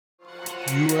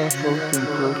UFO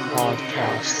Thinker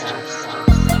Podcast.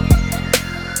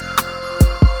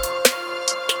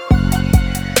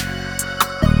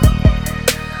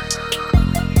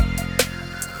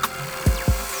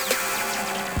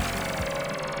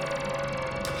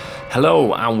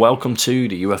 Hello and welcome to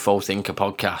the UFO Thinker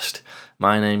Podcast.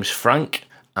 My name's Frank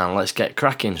and let's get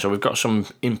cracking. So we've got some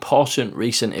important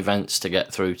recent events to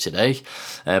get through today,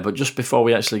 but just before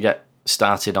we actually get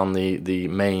started on the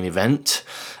main event,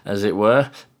 as it were,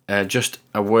 just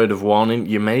a word of warning: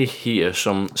 you may hear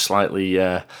some slightly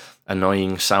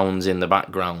annoying sounds in the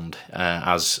background,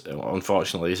 as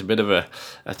unfortunately it's a bit of a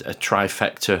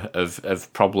trifecta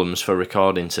of problems for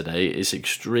recording today. It's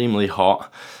extremely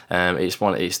hot.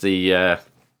 It's the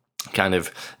kind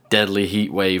of deadly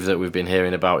heat wave that we've been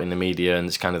hearing about in the media, and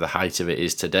it's kind of the height of it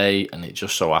is today, and it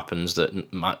just so happens that,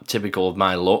 typical of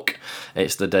my luck,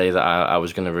 it's the day that I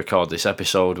was going to record this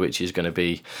episode, which is going to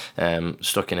be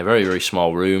stuck in a very, very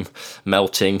small room,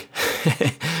 melting,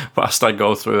 whilst I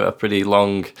go through a pretty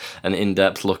long and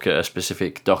in-depth look at a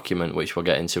specific document, which we'll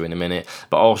get into in a minute.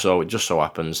 But also, it just so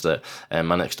happens that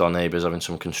my next door neighbour is having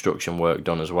some construction work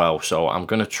done as well, so I'm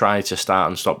going to try to start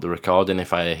and stop the recording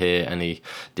if I hear any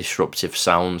disruptive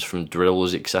sounds from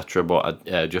drills, etc. But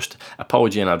just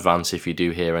apology in advance if you do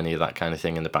hear any of that kind of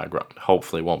thing in the background.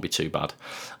 Hopefully it won't be too bad.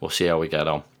 We'll see how we get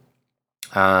on.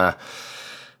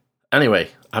 Anyway,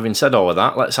 having said all of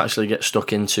that, let's actually get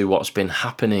stuck into what's been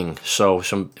happening. So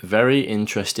some very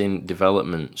interesting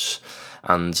developments,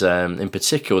 and in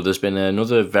particular there's been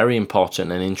another very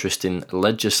important and interesting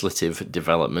legislative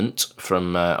development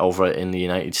from over in the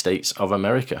United States of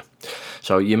America.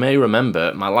 So you may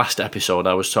remember my last episode,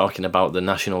 I was talking about the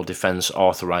National Defense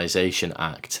Authorization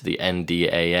Act, the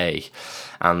NDAA,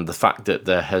 and the fact that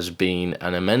there has been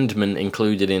an amendment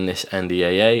included in this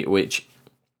NDAA which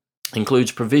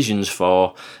includes provisions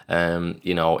for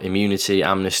immunity,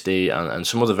 amnesty, and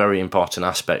some other very important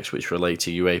aspects which relate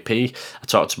to UAP. I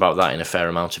talked about that in a fair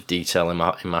amount of detail in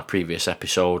my previous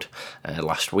episode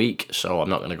last week, so I'm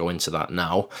not going to go into that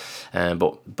now.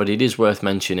 But it is worth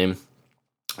mentioning,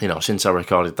 since I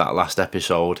recorded that last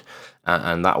episode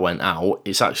and that went out,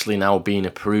 it's actually now been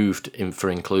approved for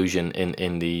inclusion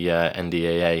in the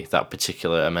NDAA, that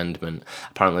particular amendment.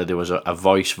 Apparently there was a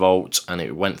voice vote and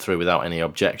it went through without any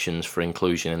objections for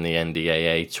inclusion in the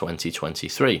NDAA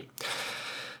 2023.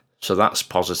 So that's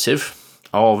positive.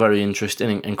 All very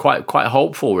interesting and quite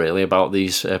hopeful really about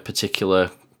these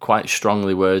particular quite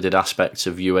strongly worded aspects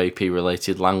of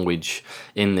UAP-related language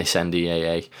in this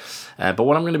NDAA. But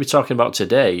what I'm going to be talking about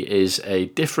today is a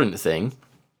different thing,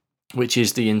 which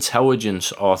is the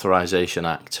Intelligence Authorization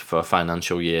Act for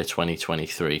financial year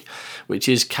 2023, which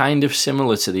is kind of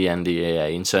similar to the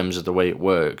NDAA in terms of the way it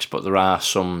works, but there are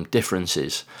some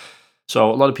differences. So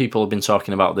a lot of people have been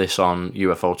talking about this on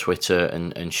UFO Twitter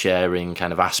and sharing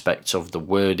kind of aspects of the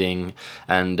wording.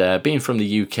 And being from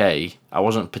the UK, I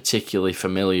wasn't particularly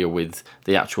familiar with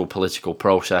the actual political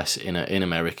process in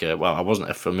America. Well, I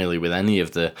wasn't familiar with any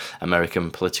of the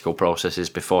American political processes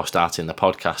before starting the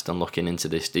podcast and looking into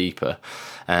this deeper.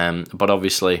 But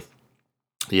obviously,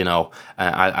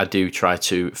 I do try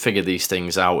to figure these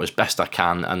things out as best I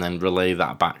can and then relay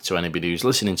that back to anybody who's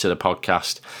listening to the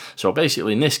podcast. So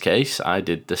basically, in this case, I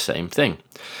did the same thing.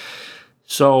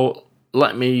 So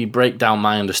let me break down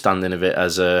my understanding of it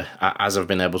as I've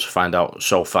been able to find out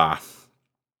so far.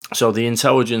 So the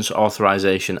Intelligence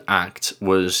Authorization Act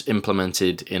was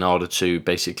implemented in order to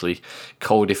basically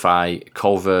codify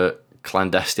covert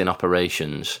clandestine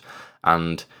operations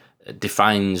and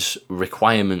defines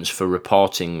requirements for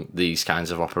reporting these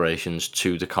kinds of operations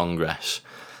to the Congress.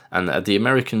 And the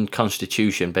American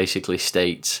Constitution basically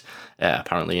states,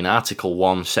 apparently in Article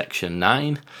 1, Section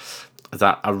 9,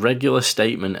 that a regular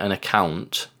statement and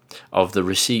account of the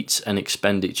receipts and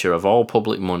expenditure of all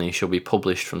public money shall be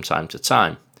published from time to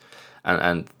time.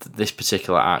 And this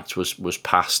particular act was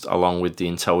passed along with the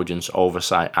Intelligence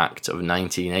Oversight Act of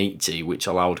 1980, which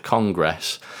allowed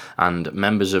Congress and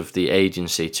members of the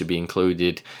agency to be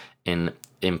included in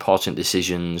important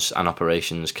decisions and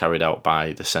operations carried out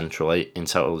by the Central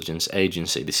Intelligence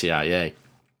Agency, the CIA.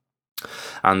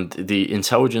 And the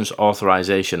Intelligence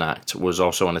Authorization Act was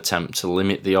also an attempt to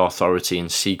limit the authority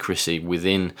and secrecy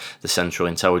within the Central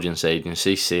Intelligence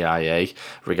Agency, CIA,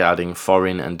 regarding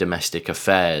foreign and domestic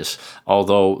affairs,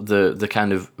 although the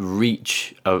kind of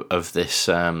reach of this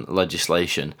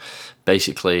legislation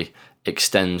basically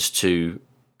extends to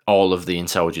all of the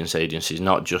intelligence agencies,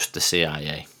 not just the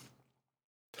CIA.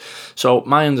 So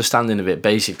my understanding of it,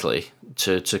 basically,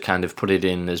 to kind of put it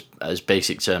in as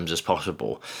basic terms as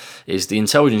possible, is the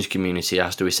intelligence community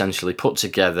has to essentially put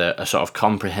together a sort of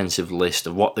comprehensive list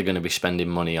of what they're going to be spending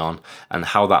money on and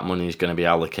how that money is going to be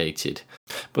allocated.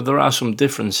 But there are some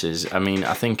differences. I mean,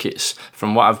 I think it's,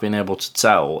 from what I've been able to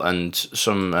tell, and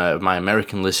some of my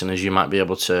American listeners, you might be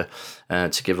able to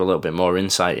give a little bit more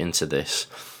insight into this.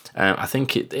 I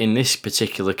think in this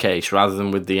particular case, rather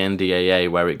than with the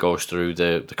NDAA, where it goes through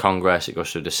the Congress, it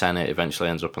goes through the Senate, eventually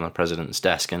ends up on the president's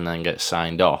desk and then gets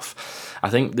signed off, I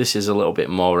think this is a little bit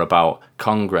more about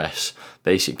Congress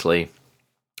basically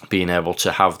being able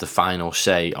to have the final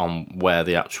say on where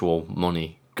the actual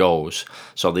money goes.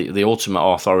 So the ultimate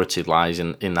authority lies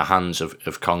in the hands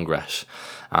of Congress,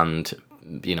 and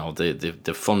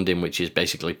the funding which is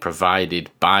basically provided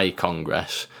by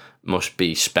Congress must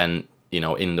be spent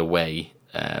in the way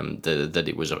that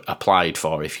it was applied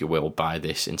for, if you will, by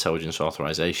this Intelligence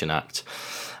Authorization Act.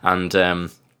 And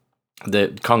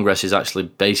the Congress is actually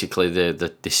basically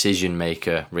the decision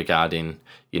maker regarding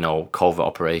covert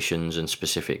operations and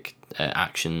specific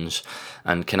actions,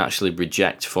 and can actually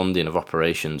reject funding of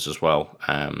operations as well,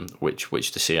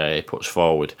 which the CIA puts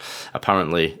forward.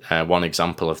 Apparently, one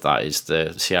example of that is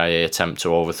the CIA attempt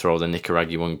to overthrow the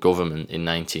Nicaraguan government in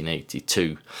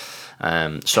 1982.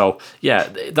 So yeah,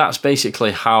 that's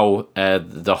basically how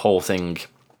the whole thing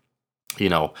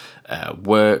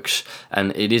works,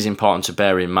 and it is important to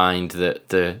bear in mind that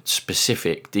the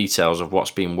specific details of what's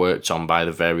being worked on by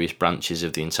the various branches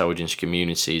of the intelligence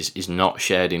communities is not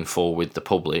shared in full with the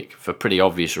public, for pretty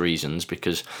obvious reasons,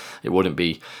 because it wouldn't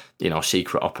be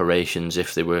secret operations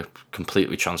if they were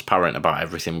completely transparent about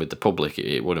everything with the public.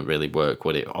 It wouldn't really work,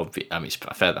 would it? I mean,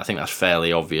 I think that's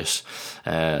fairly obvious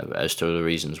as to the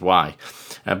reasons why.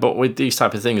 But with these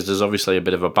type of things, there's obviously a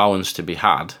bit of a balance to be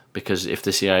had, because if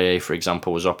the CIA, for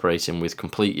example, was operating with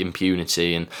complete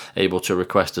impunity and able to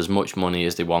request as much money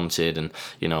as they wanted, and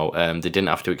they didn't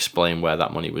have to explain where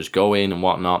that money was going and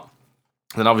whatnot,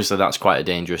 then obviously that's quite a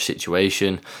dangerous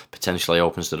situation, potentially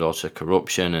opens the door to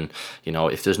corruption. And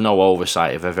if there's no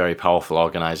oversight of a very powerful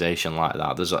organisation like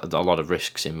that, there's a lot of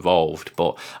risks involved,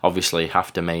 but obviously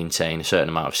have to maintain a certain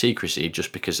amount of secrecy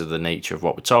just because of the nature of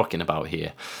what we're talking about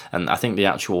here. And I think the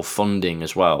actual funding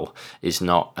as well is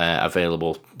not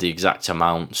available, the exact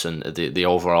amounts and the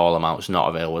overall amounts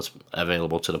not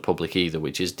available to the public either,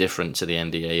 which is different to the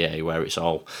NDAA, where it's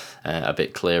all a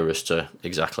bit clearer as to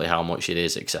exactly how much it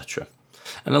is, etc.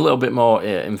 And a little bit more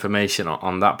information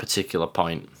on that particular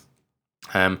point.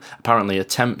 Apparently,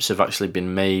 attempts have actually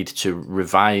been made to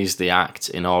revise the Act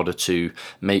in order to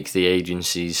make the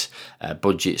agency's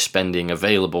budget spending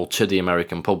available to the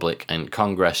American public, and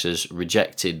Congress has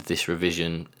rejected this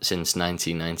revision since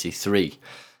 1993.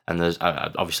 And there's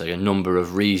obviously a number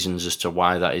of reasons as to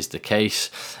why that is the case,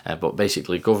 but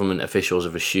basically government officials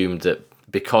have assumed that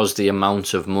because the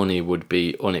amount of money would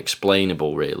be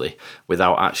unexplainable, really,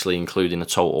 without actually including a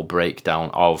total breakdown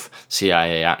of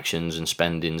CIA actions and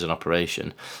spendings and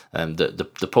operation, that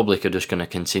the public are just going to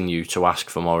continue to ask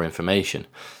for more information.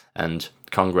 And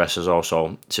Congress has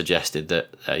also suggested that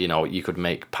you could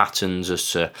make patterns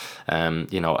as to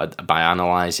by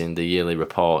analysing the yearly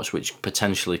reports, which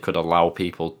potentially could allow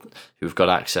people who've got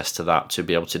access to that to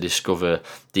be able to discover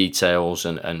details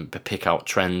and pick out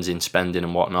trends in spending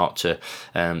and whatnot,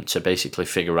 to basically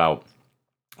figure out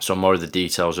some more of the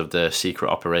details of the secret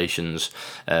operations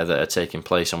that are taking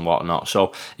place and whatnot.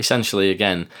 So essentially,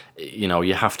 again,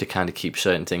 you have to kind of keep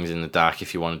certain things in the dark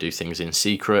if you want to do things in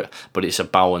secret, but it's a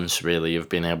balance really of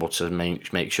being able to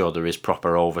make sure there is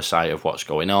proper oversight of what's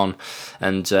going on.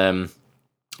 And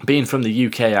being from the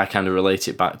UK, I kind of relate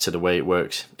it back to the way it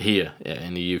works here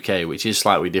in the UK, which is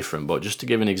slightly different. But just to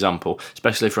give an example,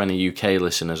 especially for any UK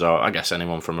listeners, or I guess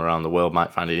anyone from around the world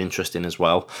might find it interesting as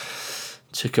well,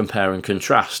 to compare and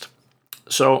contrast.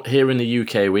 So here in the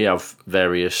UK, we have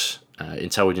various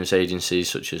intelligence agencies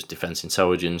such as Defence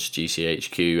Intelligence,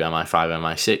 GCHQ, MI5,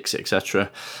 MI6,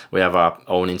 etc. We have our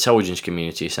own intelligence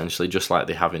community, essentially, just like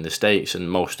they have in the States,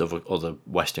 and most of other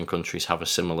Western countries have a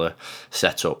similar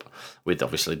setup, with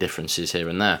obviously differences here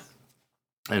and there.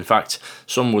 In fact,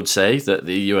 some would say that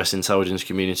the US intelligence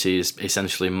community is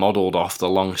essentially modelled off the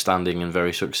long-standing and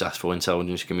very successful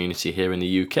intelligence community here in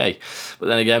the UK. But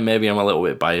then again, maybe I'm a little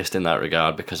bit biased in that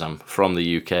regard because I'm from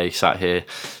the UK, sat here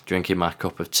drinking my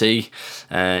cup of tea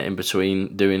in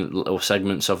between doing little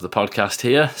segments of the podcast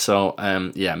here. So,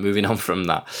 moving on from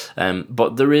that.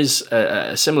 But there is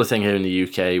a similar thing here in the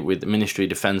UK with the Ministry of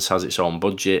Defence has its own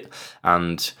budget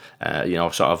and,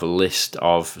 sort of a list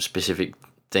of specific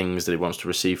things that it wants to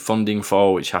receive funding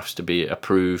for, which has to be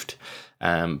approved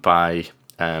by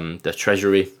the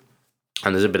Treasury.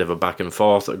 And there's a bit of a back and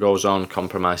forth that goes on,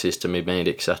 compromises to be made,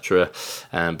 etc.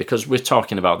 Because we're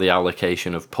talking about the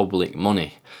allocation of public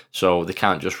money. So they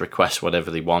can't just request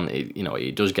whatever they want.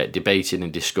 It does get debated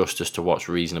and discussed as to what's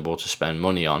reasonable to spend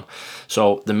money on.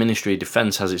 So the Ministry of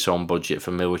Defence has its own budget for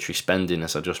military spending,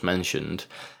 as I just mentioned,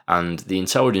 and the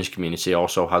intelligence community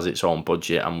also has its own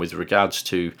budget. And with regards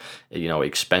to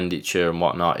expenditure and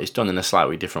whatnot, it's done in a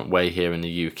slightly different way here in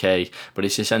the UK, but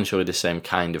it's essentially the same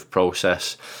kind of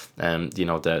process.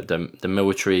 The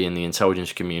military and the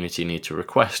intelligence community need to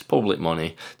request public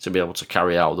money to be able to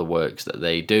carry out the works that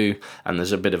they do, and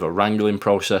there's a bit of a wrangling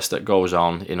process that goes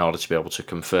on in order to be able to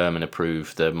confirm and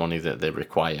approve the money that they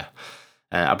require.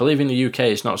 I believe in the UK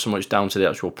it's not so much down to the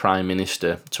actual Prime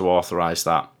Minister to authorise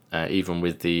that, even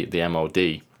with the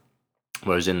MOD,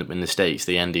 whereas in the States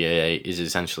the NDAA is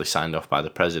essentially signed off by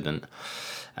the President.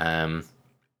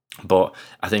 But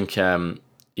I think,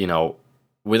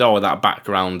 with all of that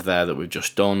background there that we've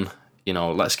just done,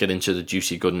 let's get into the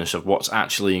juicy goodness of what's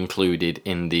actually included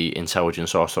in the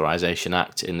Intelligence Authorization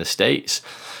Act in the States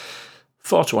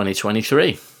for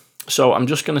 2023. So I'm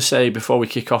just going to say before we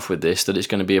kick off with this that it's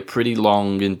going to be a pretty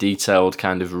long and detailed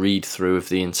kind of read through of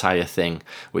the entire thing,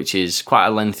 which is quite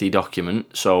a lengthy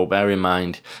document. So bear in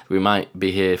mind, we might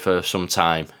be here for some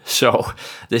time. So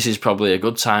this is probably a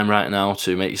good time right now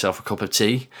to make yourself a cup of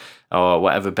tea or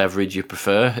whatever beverage you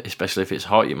prefer, especially if it's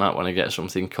hot. You might want to get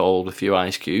something cold, a few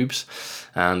ice cubes,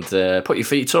 and put your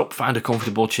feet up, find a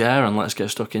comfortable chair, and let's get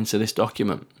stuck into this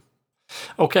document.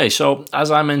 Okay, so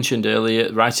as I mentioned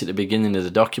earlier, right at the beginning of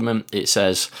the document, it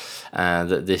says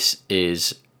that this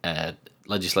is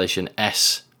legislation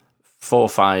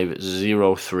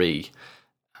S4503,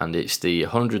 and it's the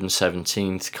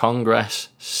 117th Congress,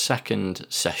 second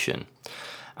session.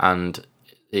 And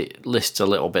it lists a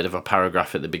little bit of a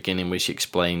paragraph at the beginning which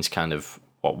explains kind of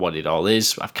what it all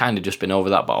is. I've kind of just been over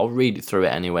that, but I'll read it through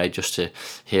it anyway, just to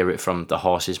hear it from the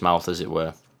horse's mouth, as it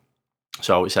were.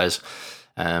 So it says,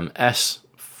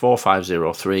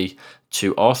 S4503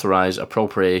 to authorise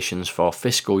appropriations for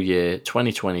fiscal year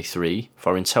 2023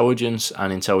 for intelligence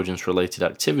and intelligence-related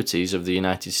activities of the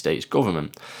United States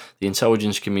government, the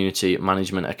intelligence community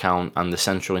management account, and the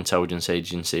Central Intelligence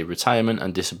Agency retirement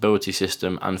and disability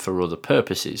system, and for other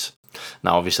purposes.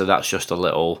 Now, obviously, that's just a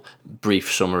little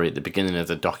brief summary at the beginning of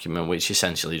the document, which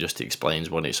essentially just explains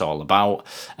what it's all about.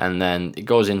 And then it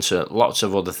goes into lots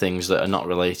of other things that are not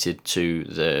related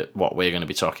to what we're going to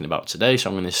be talking about today. So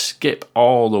I'm going to skip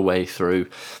all the way through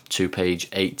to page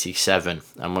 87.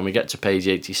 And when we get to page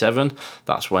 87,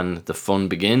 that's when the fun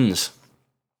begins.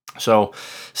 So,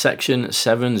 section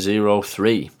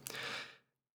 703.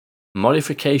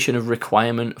 Modification of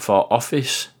requirement for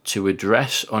office to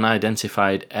address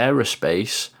unidentified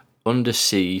aerospace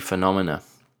undersea phenomena.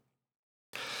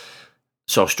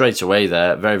 So straight away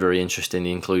there, very, very interesting,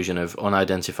 the inclusion of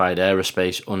unidentified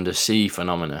aerospace undersea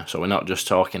phenomena. So we're not just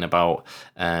talking about,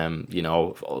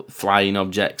 flying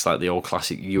objects like the old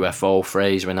classic UFO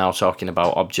phrase. We're now talking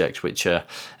about objects which are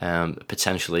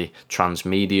potentially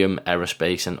transmedium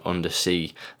aerospace and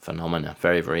undersea phenomena.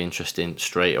 Very, very interesting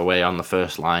straight away on the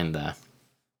first line there.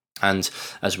 And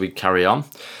as we carry on,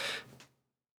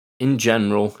 in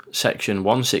general, section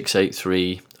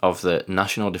 1683 of the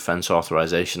National Defence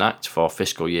Authorization Act for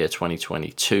fiscal year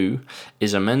 2022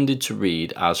 is amended to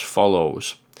read as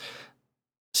follows.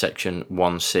 Section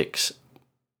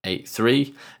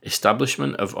 1683,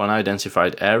 Establishment of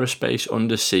Unidentified Aerospace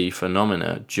Undersea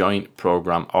Phenomena Joint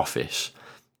Programme Office.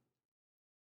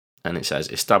 And it says,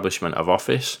 Establishment of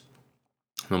Office.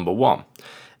 Number 1.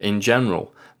 In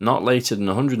general, not later than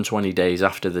 120 days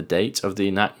after the date of the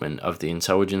enactment of the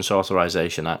Intelligence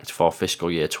Authorization Act for fiscal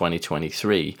year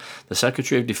 2023, the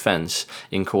Secretary of Defence,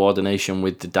 in coordination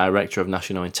with the Director of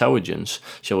National Intelligence,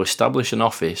 shall establish an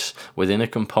office within a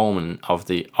component of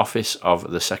the Office of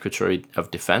the Secretary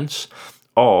of Defence,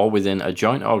 or within a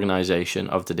joint organisation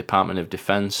of the Department of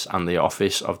Defence and the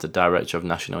Office of the Director of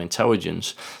National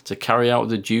Intelligence, to carry out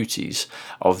the duties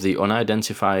of the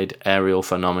Unidentified Aerial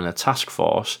Phenomena Task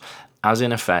Force as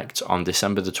in effect on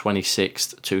December the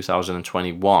 26th,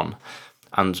 2021,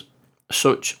 and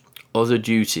such other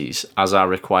duties as are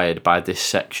required by this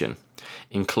section,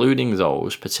 including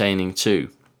those pertaining to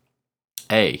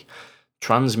A.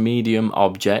 Transmedium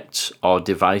objects or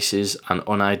devices and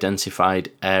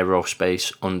unidentified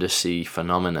aerospace undersea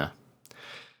phenomena.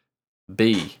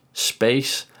 B.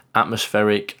 Space,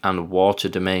 atmospheric and water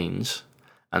domains.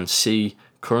 And C.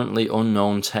 Currently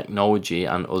unknown technology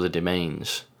and other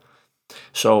domains.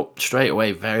 So straight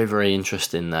away, very, very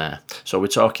interesting there. So we're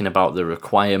talking about the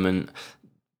requirement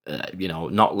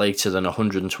not later than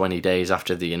 120 days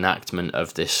after the enactment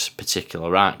of this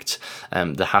particular act,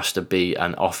 there has to be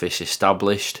an office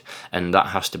established, and that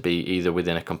has to be either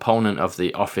within a component of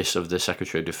the Office of the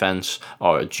Secretary of Defence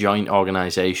or a joint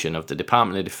organisation of the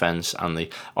Department of Defence and the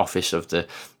Office of the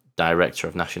Director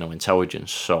of National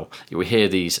Intelligence. So we hear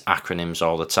these acronyms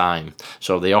all the time.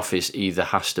 So the office either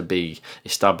has to be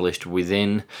established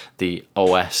within the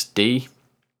OSDI,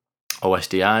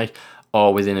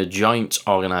 or within a joint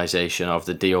organisation of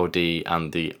the DoD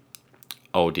and the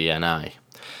ODNI.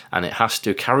 And it has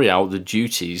to carry out the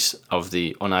duties of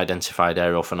the Unidentified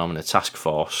Aerial Phenomena Task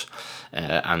Force,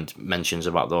 and mentions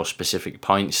about those specific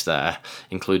points there,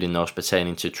 including those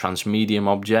pertaining to transmedium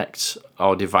objects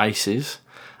or devices,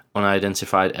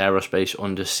 unidentified aerospace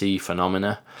undersea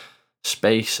phenomena,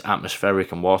 space,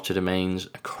 atmospheric and water domains,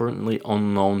 currently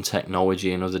unknown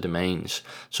technology and other domains.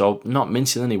 So not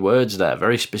mincing any words there,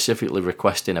 very specifically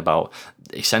requesting about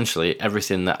essentially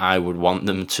everything that I would want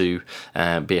them to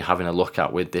be having a look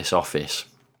at with this office.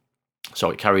 So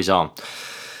it carries on.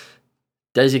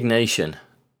 Designation.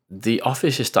 The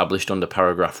office established under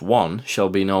paragraph 1 shall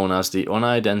be known as the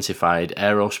Unidentified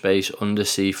Aerospace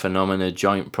Undersea Phenomena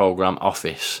Joint Programme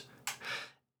Office.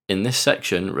 In this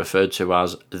section, referred to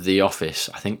as the office,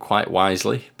 I think quite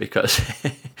wisely, because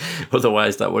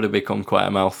otherwise that would have become quite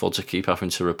a mouthful to keep having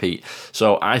to repeat.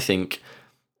 So I think,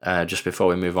 just before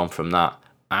we move on from that,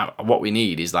 what we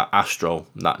need is that Astro,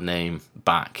 that name,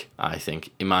 back, I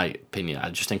think. In my opinion, I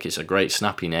just think it's a great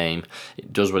snappy name.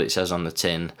 It does what it says on the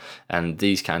tin, and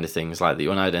these kind of things like the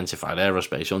Unidentified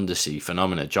Aerospace Undersea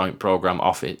Phenomena Joint Programme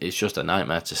Office, it's just a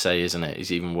nightmare to say, isn't it?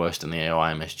 It's even worse than the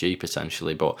AOIMSG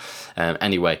potentially. But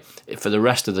anyway, for the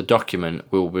rest of the document,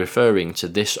 we'll be referring to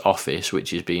this office,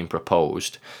 which is being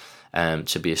proposed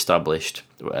to be established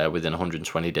within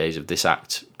 120 days of this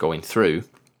act going through.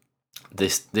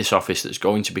 This office that's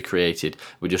going to be created,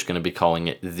 we're just going to be calling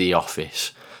it the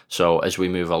office. So as we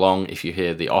move along, if you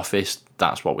hear the office,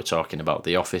 that's what we're talking about.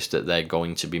 The office that they're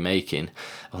going to be making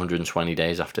 120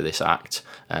 days after this act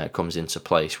comes into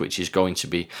place, which is going to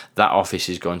be, that office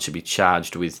is going to be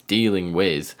charged with dealing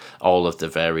with all of the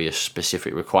various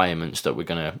specific requirements that we're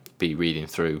going to be reading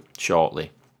through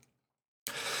shortly.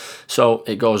 So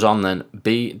it goes on then,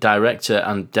 be director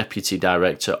and deputy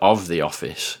director of the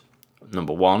office.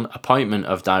 Number 1, appointment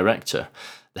of director.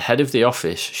 The head of the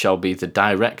office shall be the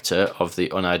director of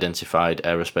the Unidentified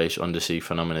Aerospace Undersea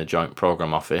Phenomena Joint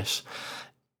Programme Office.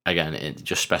 Again, it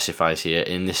just specifies here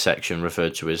in this section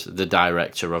referred to as the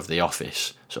director of the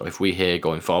office. So if we hear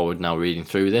going forward now reading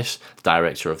through this,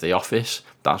 director of the office,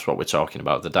 that's what we're talking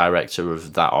about, the director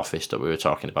of that office that we were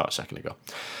talking about a second ago.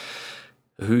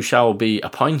 Who shall be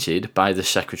appointed by the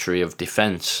Secretary of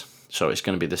Defence. So it's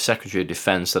going to be the Secretary of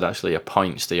Defence that actually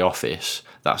appoints the office.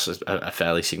 That's a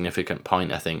fairly significant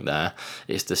point, I think, there.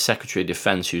 It's the Secretary of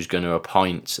Defence who's going to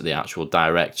appoint the actual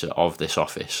director of this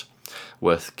office.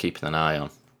 Worth keeping an eye on.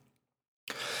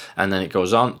 And then it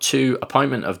goes on to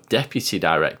appointment of Deputy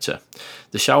Director.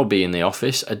 There shall be in the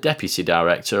office a Deputy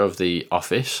Director of the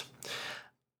office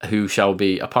who shall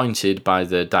be appointed by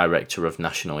the Director of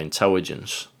National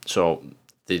Intelligence. So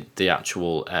the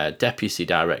actual Deputy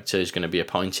Director is going to be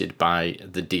appointed by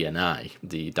the DNI,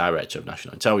 the Director of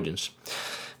National Intelligence.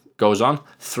 Goes on.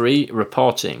 3,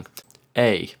 reporting.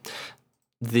 A,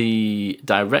 the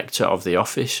Director of the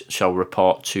office shall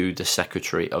report to the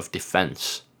Secretary of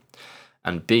Defence.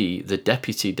 And B, the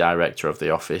Deputy Director of the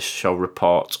office shall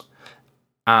report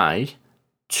I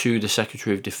to the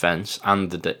Secretary of Defence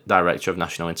and the Director of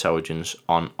National Intelligence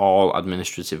on all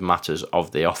administrative matters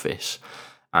of the office,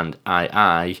 and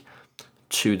II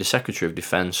to the Secretary of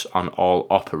Defence on all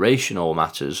operational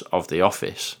matters of the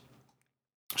office.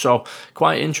 So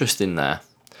quite interesting there.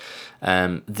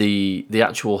 The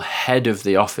actual head of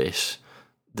the office,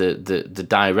 the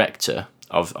director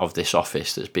of this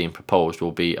office that's being proposed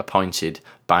will be appointed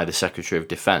by the Secretary of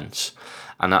Defence.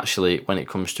 And actually, when it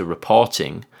comes to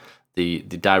reporting, the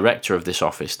director of this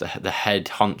office, the head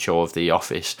honcho of the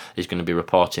office, is going to be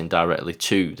reporting directly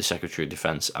to the Secretary of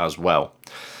Defence as well.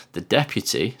 The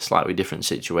deputy, slightly different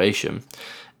situation,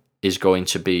 is going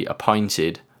to be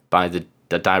appointed by the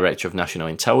Director of National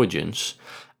Intelligence,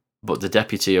 but the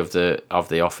deputy of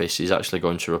the office is actually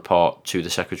going to report to the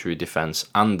Secretary of Defence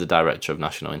and the Director of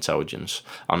National Intelligence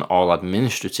on all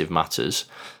administrative matters,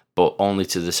 but only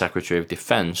to the Secretary of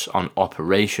Defence on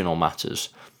operational matters.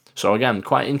 So again,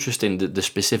 quite interesting the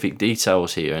specific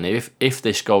details here, and if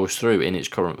this goes through in its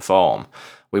current form,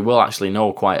 we will actually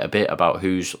know quite a bit about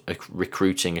who's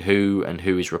recruiting who and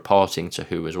who is reporting to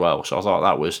who as well. So I thought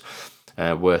that was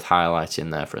worth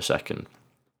highlighting there for a second.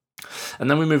 And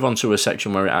then we move on to a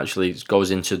section where it actually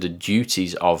goes into the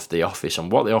duties of the office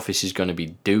and what the office is going to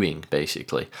be doing,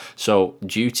 basically. So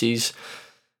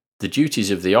the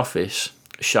duties of the office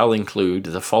shall include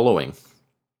the following.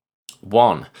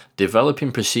 1.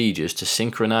 Developing procedures to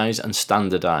synchronize and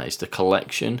standardize the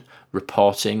collection,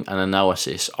 reporting and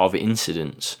analysis of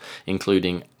incidents,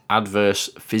 including adverse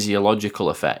physiological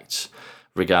effects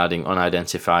regarding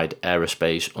unidentified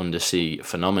aerospace undersea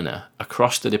phenomena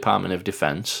across the Department of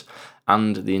Defense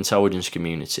and the intelligence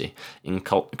community in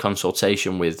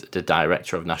consultation with the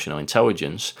Director of National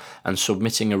Intelligence, and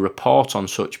submitting a report on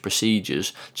such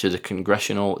procedures to the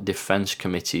Congressional Defense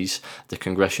Committees, the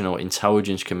Congressional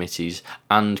Intelligence Committees,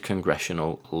 and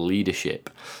Congressional leadership.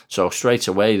 So straight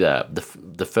away there,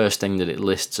 the first thing that it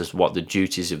lists as what the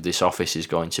duties of this office is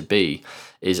going to be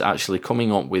is actually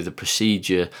coming up with a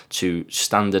procedure to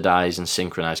standardize and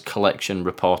synchronize collection,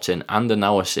 reporting, and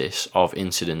analysis of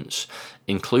incidents,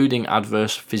 including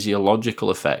adverse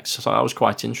physiological effects. So that was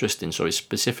quite interesting. So it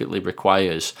specifically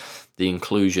requires the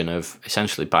inclusion of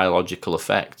essentially biological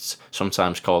effects,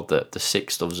 sometimes called the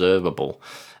sixth observable,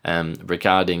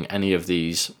 regarding any of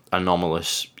these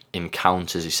anomalous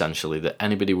encounters, essentially, that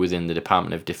anybody within the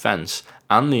Department of Defense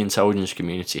and the intelligence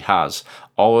community has.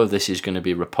 All of this is going to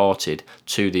be reported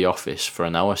to the office for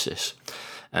analysis.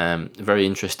 Very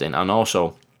interesting. And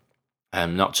also,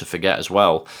 not to forget as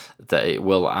well that it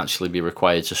will actually be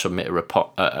required to submit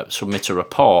a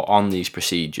report on these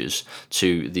procedures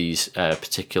to these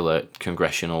particular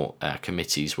congressional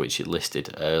committees, which it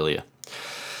listed earlier.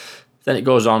 Then it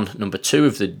goes on, number 2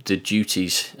 of the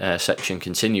duties section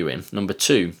continuing. Number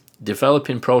 2,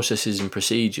 developing processes and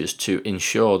procedures to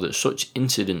ensure that such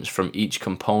incidents from each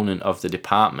component of the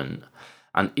department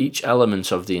and each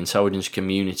element of the intelligence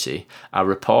community are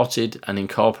reported and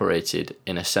incorporated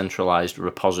in a centralized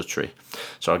repository.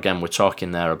 So again, we're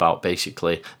talking there about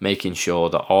basically making sure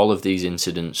that all of these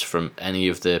incidents from any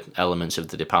of the elements of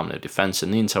the Department of Defense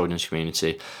and the intelligence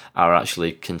community are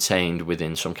actually contained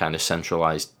within some kind of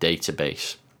centralized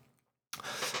database.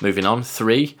 Moving on,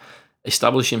 3,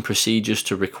 establishing procedures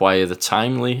to require the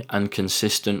timely and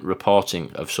consistent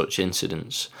reporting of such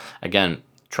incidents. Again,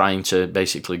 trying to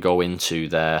basically go into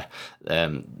their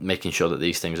making sure that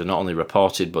these things are not only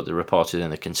reported, but they're reported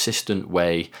in a consistent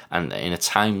way and in a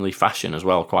timely fashion as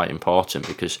well. Quite important,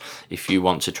 because if you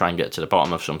want to try and get to the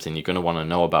bottom of something, you're going to want to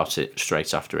know about it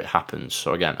straight after it happens.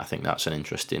 So again, I think that's an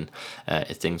interesting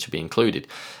thing to be included.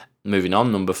 Moving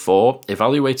on, number 4,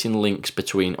 evaluating links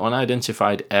between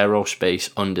unidentified aerospace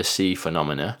undersea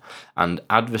phenomena and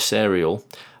adversarial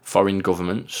foreign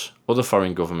governments, other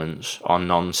foreign governments, or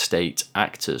non-state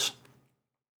actors.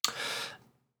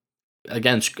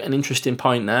 Again, an interesting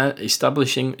point there,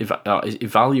 evaluating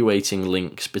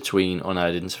links between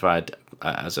unidentified,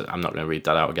 I'm not going to read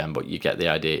that out again, but you get the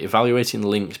idea. Evaluating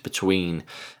links between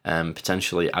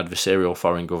potentially adversarial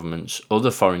foreign governments,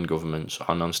 other foreign governments,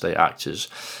 or non-state actors.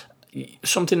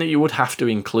 Something that you would have to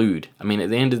include. I mean, at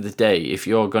the end of the day, if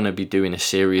you're going to be doing a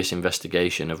serious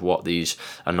investigation of what these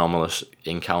anomalous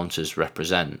encounters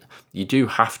represent, you do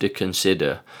have to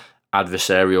consider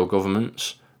adversarial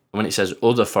governments. When it says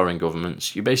other foreign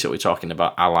governments, you're basically talking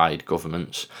about allied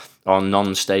governments or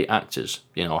non-state actors.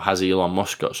 You know, has Elon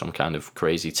Musk got some kind of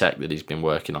crazy tech that he's been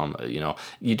working on? You know,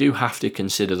 you do have to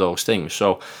consider those things.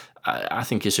 So I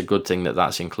think it's a good thing that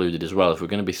that's included as well. If we're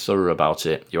going to be thorough about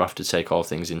it, you have to take all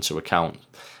things into account.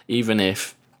 Even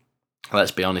if,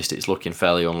 let's be honest, it's looking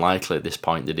fairly unlikely at this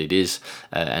point that it is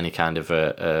any kind of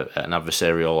an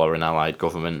adversarial or an allied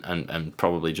government, and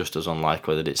probably just as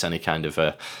unlikely that it's any kind of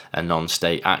a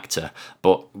non-state actor.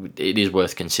 But it is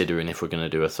worth considering if we're going to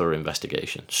do a thorough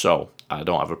investigation. So I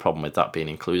don't have a problem with that being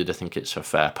included. I think it's a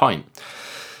fair point.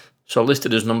 So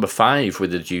listed as number 5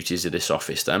 with the duties of this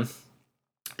office then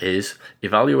is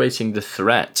evaluating the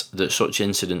threat that such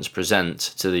incidents present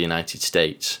to the United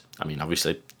States. I mean,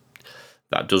 obviously,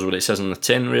 that does what it says on the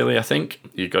tin, really, I think.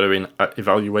 You've got to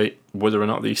evaluate whether or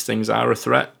not these things are a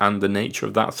threat and the nature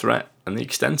of that threat and the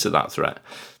extent of that threat.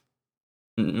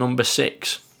 Number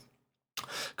 6,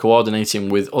 coordinating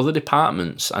with other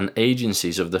departments and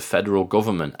agencies of the federal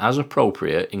government as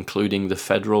appropriate, including the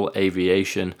Federal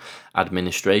Aviation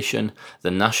Administration,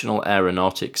 the National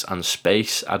Aeronautics and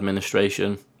Space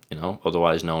Administration,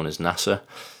 otherwise known as NASA,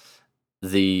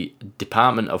 the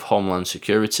Department of Homeland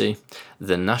Security,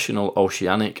 the National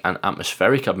Oceanic and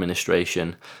Atmospheric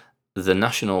Administration, the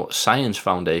National Science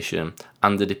Foundation,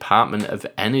 and the Department of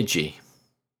Energy.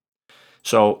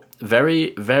 So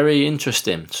very, very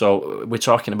interesting. So we're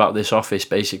talking about this office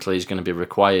basically is going to be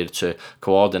required to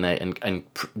coordinate and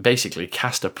basically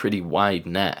cast a pretty wide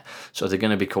net. So they're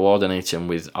going to be coordinating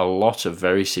with a lot of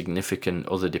very significant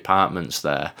other departments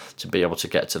there to be able to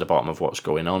get to the bottom of what's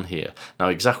going on here. Now,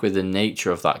 exactly the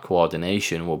nature of that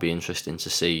coordination will be interesting to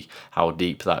see how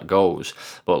deep that goes.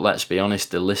 But let's be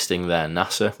honest, the listing there,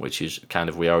 NASA, which is kind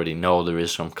of, we already know there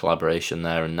is some collaboration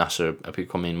there, and NASA are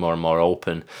becoming more and more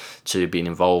open to being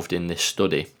involved in this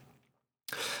study.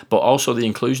 But also the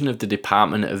inclusion of the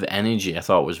Department of Energy I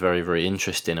thought was very, very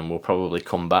interesting, and we'll probably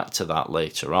come back to that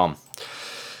later on.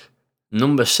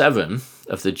 Number 7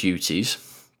 of the duties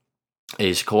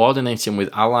is coordinating with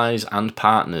allies and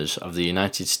partners of the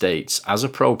United States as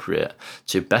appropriate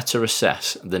to better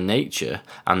assess the nature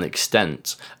and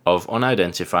extent of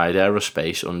unidentified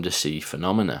aerospace undersea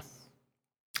phenomena.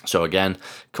 So again,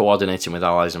 coordinating with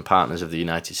allies and partners of the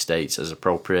United States as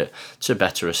appropriate to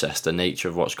better assess the nature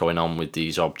of what's going on with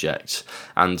these objects.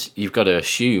 And you've got to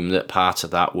assume that part of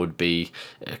that would be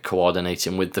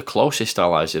coordinating with the closest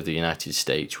allies of the United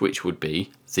States, which would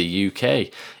be the UK,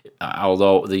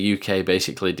 although the UK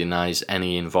basically denies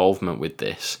any involvement with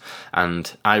this. And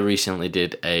I recently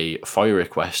did a FOIA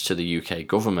request to the UK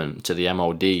government, to the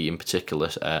MOD in particular,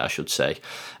 I should say,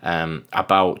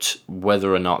 about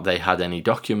whether or not they had any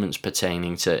documents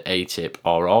pertaining to ATIP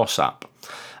or ORSAP.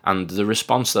 And the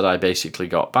response that I basically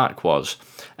got back was,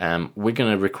 we're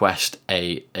going to request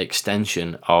a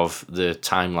extension of the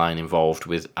timeline involved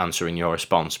with answering your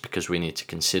response, because we need to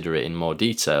consider it in more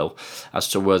detail as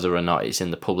to whether or not it's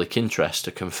in the public interest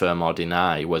to confirm or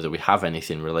deny whether we have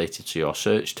anything related to your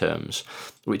search terms,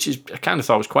 which is, I kind of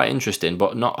thought was quite interesting,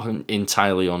 but not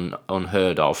entirely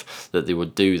unheard of that they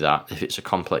would do that if it's a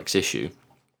complex issue.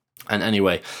 And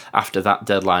anyway, after that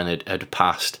deadline had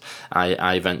passed,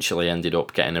 I eventually ended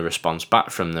up getting a response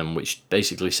back from them, which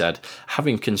basically said,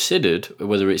 having considered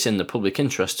whether it's in the public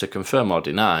interest to confirm or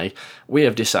deny, we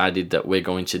have decided that we're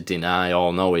going to deny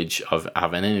all knowledge of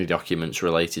having any documents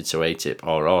related to ATIP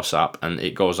or ORSAP, and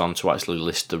it goes on to actually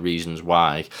list the reasons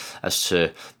why, as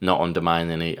to not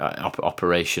undermine any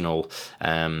operational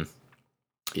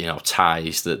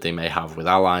ties that they may have with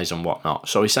allies and whatnot.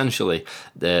 So essentially,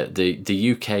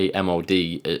 the UK MOD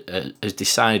has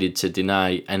decided to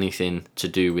deny anything to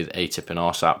do with ATIP and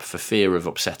ORSAP for fear of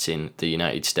upsetting the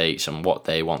United States and what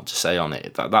they want to say on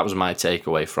it. That was my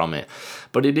takeaway from it.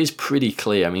 But it is pretty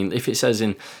clear. I mean, if it says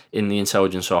in the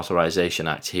Intelligence Authorization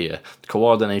Act here,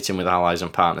 coordinating with allies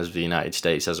and partners of the United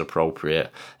States as appropriate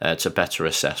to better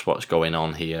assess what's going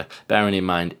on here, bearing in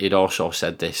mind it also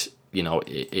said this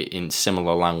in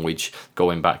similar language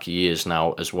going back years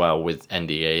now as well, with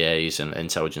NDAAs and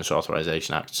Intelligence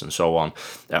Authorization Acts and so on.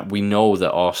 We know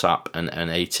that ORSAP and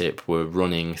ATIP were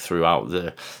running throughout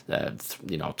the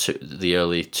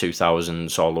early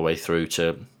 2000s all the way through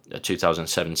to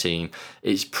 2017.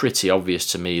 It's pretty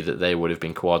obvious to me that they would have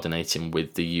been coordinating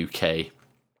with the UK,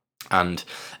 and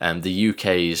the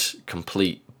UK's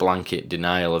complete blanket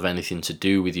denial of anything to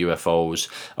do with UFOs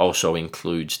also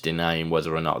includes denying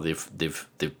whether or not they've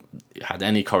had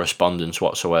any correspondence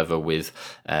whatsoever with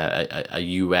a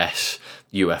US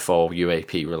UFO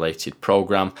UAP related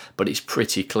program. But it's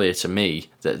pretty clear to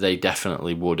me that they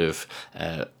definitely would have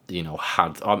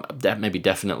had, maybe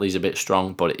definitely is a bit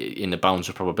strong, but in the bounds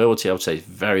of probability, I would say it's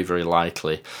very, very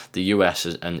likely the US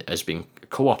has been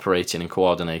cooperating and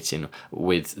coordinating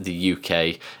with the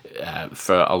UK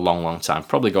for a long, long time,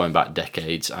 probably going back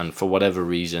decades. And for whatever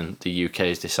reason, the UK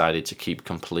has decided to keep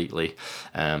completely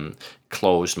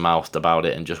closed-mouthed about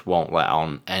it and just won't let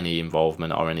on any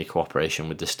involvement or any cooperation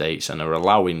with the States, and are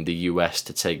allowing the US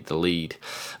to take the lead.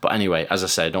 But anyway, as I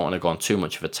say, I don't want to go on too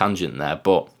much of a tangent there,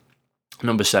 but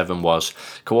number 7 was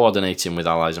coordinating with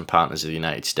allies and partners of the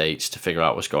United States to figure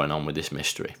out what's going on with this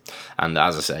mystery. And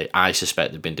as I say, I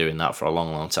suspect they've been doing that for a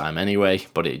long, long time anyway,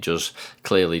 but it does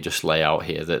clearly just lay out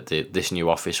here that this new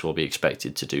office will be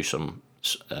expected to do some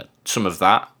of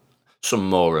that. Some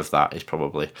more of that is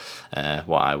probably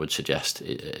what I would suggest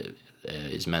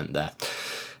is meant there.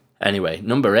 Anyway,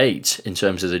 number 8 in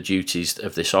terms of the duties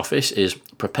of this office is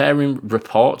preparing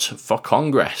reports for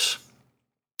Congress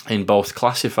in both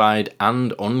classified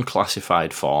and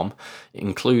unclassified form,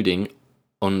 including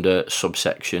under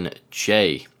subsection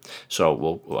J.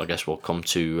 So I guess we'll come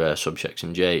to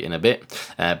subsection J in a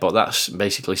bit, but that's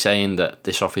basically saying that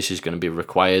this office is going to be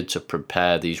required to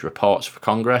prepare these reports for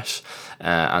Congress,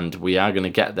 and we are going to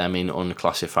get them in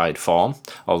unclassified form,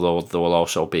 although there will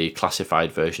also be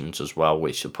classified versions as well,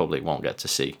 which the public won't get to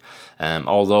see.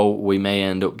 Although we may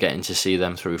end up getting to see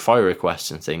them through FOIA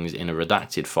requests and things in a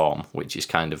redacted form, which is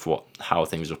kind of how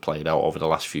things have played out over the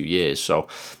last few years. So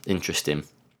interesting.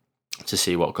 to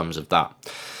see what comes of that.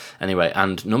 Anyway,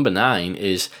 and number 9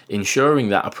 is ensuring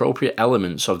that appropriate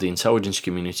elements of the intelligence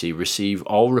community receive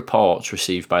all reports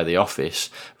received by the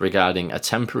office regarding a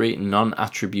temporary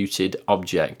non-attributed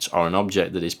object or an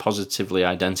object that is positively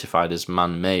identified as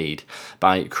man-made,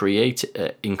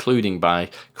 including by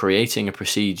creating a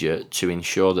procedure to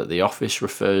ensure that the office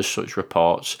refers such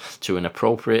reports to an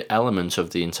appropriate element of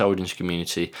the intelligence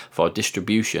community for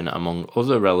distribution among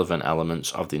other relevant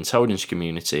elements of the intelligence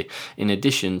community, in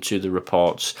addition to the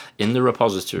reports in the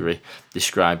repository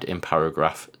described in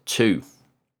paragraph 2.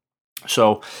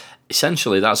 So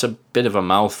essentially that's a bit of a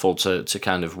mouthful to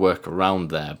kind of work around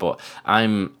there, but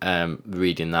I'm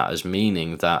reading that as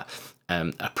meaning that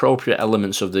appropriate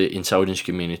elements of the intelligence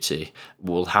community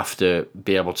will have to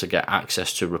be able to get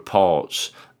access to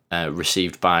reports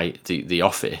received by the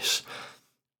office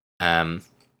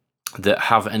that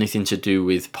have anything to do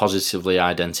with positively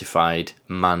identified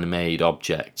man-made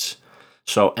objects.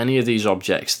 So any of these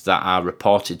objects that are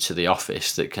reported to the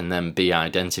office that can then be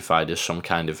identified as some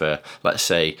kind of let's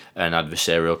say an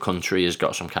adversarial country has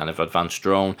got some kind of advanced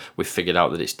drone, we've figured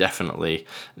out that it's definitely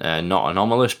not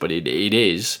anomalous, but it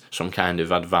is some kind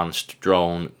of advanced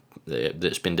drone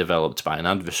that's been developed by an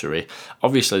adversary.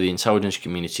 Obviously the intelligence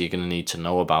community are going to need to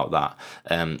know about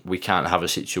that. We can't have a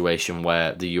situation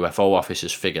where the UFO office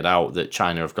has figured out that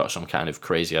China have got some kind of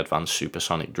crazy advanced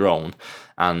supersonic drone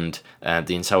and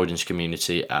the intelligence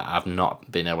community have not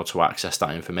been able to access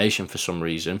that information for some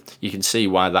reason. You can see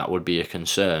why that would be a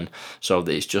concern. So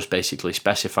it's just basically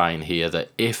specifying here that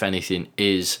if anything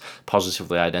is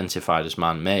positively identified as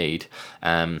man-made,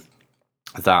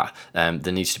 that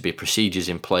there needs to be procedures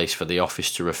in place for the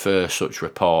office to refer such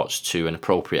reports to an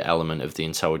appropriate element of the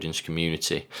intelligence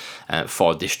community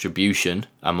for distribution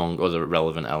among other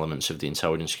relevant elements of the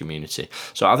intelligence community.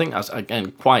 So I think that's,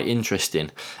 again, quite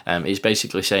interesting. It's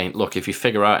basically saying, look, if you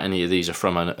figure out any of these are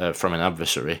from an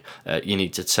adversary, you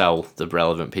need to tell the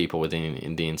relevant people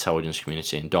within the intelligence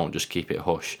community and don't just keep it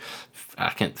hush. I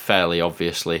think fairly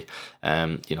obviously,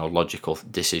 logical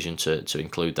decision to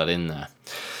include that in there.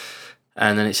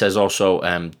 And then it says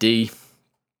also D,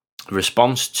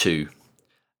 response to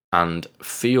and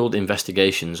field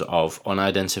investigations of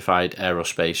unidentified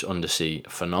aerospace undersea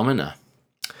phenomena.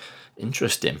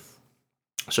 Interesting.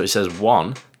 So it says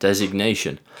 1,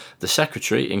 designation. The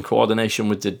Secretary, in coordination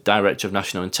with the Director of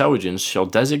National Intelligence, shall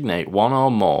designate one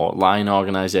or more line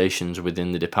organisations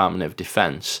within the Department of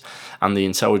Defence and the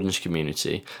intelligence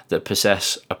community that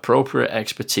possess appropriate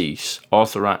expertise,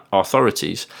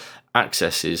 authorities,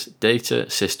 accesses, data,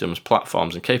 systems,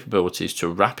 platforms and capabilities to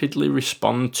rapidly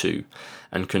respond to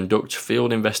and conduct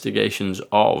field investigations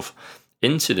of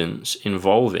incidents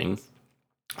involving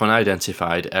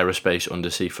unidentified aerospace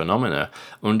undersea phenomena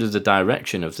under the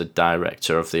direction of the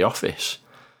Director of the Office.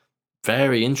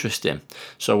 Very interesting.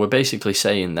 So we're basically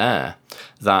saying there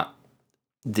that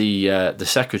the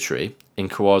Secretary, in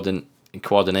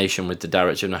coordination with the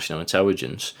Director of National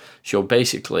Intelligence, shall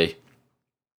basically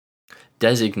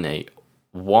designate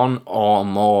one or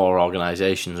more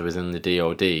organisations within the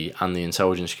DoD and the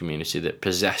intelligence community that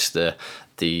possess the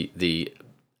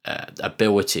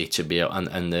ability to be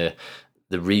and the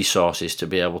resources to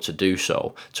be able to do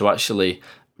so, to actually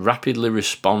rapidly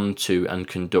respond to and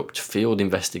conduct field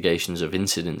investigations of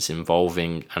incidents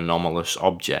involving anomalous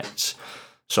objects.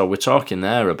 So we're talking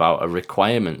there about a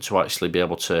requirement to actually be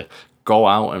able to go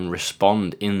out and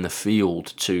respond in the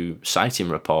field to sighting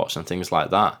reports and things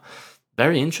like that.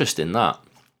 Very interesting, that.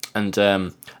 And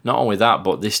not only that,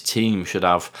 but this team should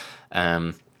have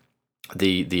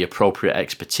the appropriate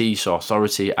expertise,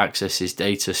 authority, accesses,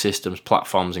 data, systems,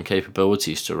 platforms and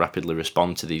capabilities to rapidly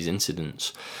respond to these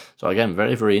incidents. So again,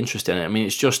 very, very interesting. I mean,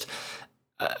 it's just,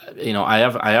 I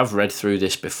have read through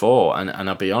this before, and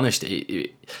I'll be honest,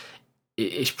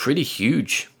 it's pretty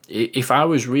huge. If I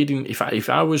was reading, if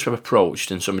I was approached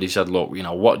and somebody said, look,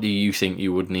 what do you think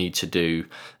you would need to do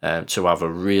to have a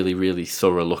really, really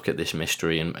thorough look at this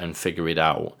mystery and figure it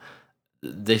out?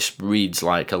 This reads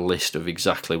like a list of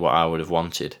exactly what I would have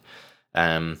wanted.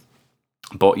 But,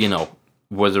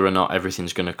 whether or not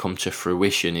everything's going to come to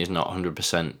fruition is not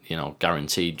 100%,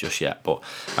 guaranteed just yet. But,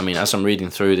 I mean, as I'm reading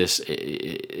through this,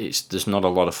 there's not a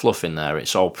lot of fluff in there.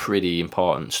 It's all pretty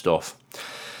important stuff.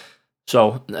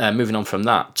 So, moving on from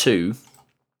that to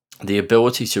the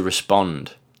ability to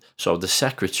respond. So, the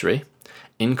Secretary,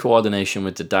 in coordination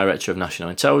with the Director of National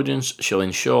Intelligence, shall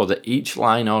ensure that each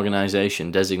line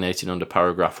organisation designated under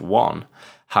paragraph 1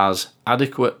 has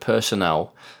adequate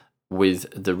personnel with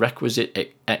the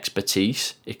requisite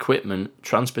expertise, equipment,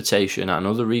 transportation, and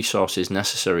other resources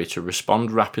necessary to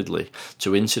respond rapidly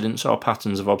to incidents or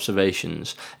patterns of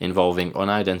observations involving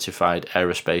unidentified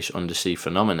aerospace undersea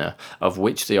phenomena of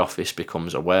which the office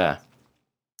becomes aware.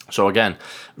 So again,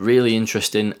 really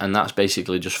interesting, and that's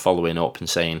basically just following up and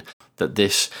saying that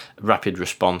this rapid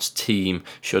response team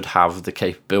should have the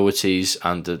capabilities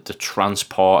and the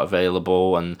transport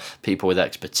available and people with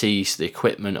expertise, the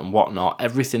equipment and whatnot,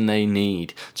 everything they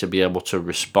need to be able to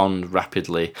respond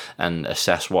rapidly and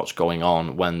assess what's going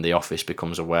on when the office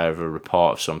becomes aware of a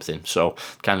report of something. So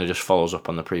kind of just follows up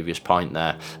on the previous point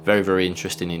there. Very, very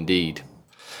interesting indeed.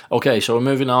 Okay, so we're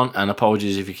moving on, and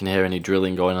apologies if you can hear any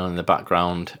drilling going on in the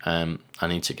background. I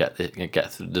need to get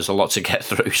through. There's a lot to get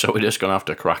through, so we're just going to have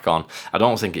to crack on. I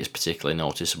don't think it's particularly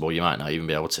noticeable. You might not even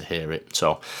be able to hear it.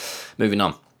 So, moving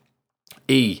on.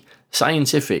 E.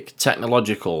 Scientific,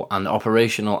 technological, and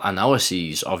operational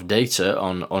analyses of data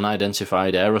on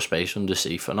unidentified aerospace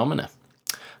undersea phenomena.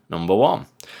 Number 1.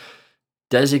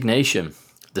 Designation.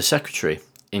 The Secretary,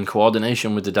 in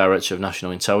coordination with the Director of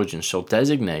National Intelligence, shall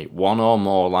designate one or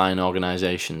more line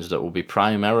organisations that will be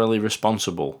primarily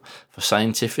responsible for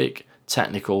scientific,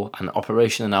 technical, and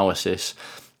operational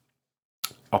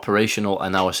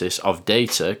analysis of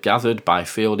data gathered by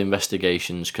field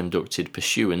investigations conducted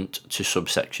pursuant to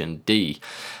subsection D,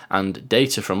 and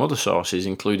data from other sources,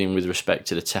 including with respect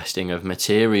to the testing of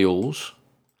materials,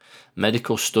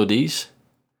 medical studies,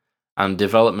 and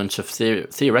development of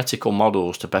theoretical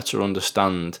models to better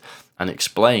understand and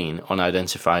explain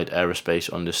unidentified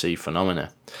aerospace undersea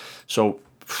phenomena. So,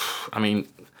 I mean,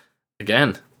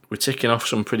 again, we're ticking off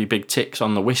some pretty big ticks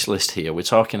on the wish list here. We're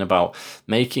talking about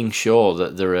making sure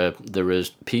that there is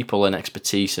people and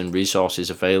expertise and resources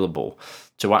available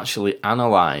to actually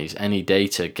analyse any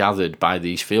data gathered by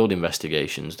these field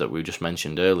investigations that we just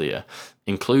mentioned earlier,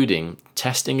 including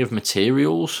testing of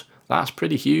materials. That's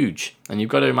pretty huge. And you've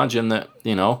got to imagine that,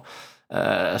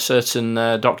 a certain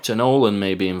Dr. Nolan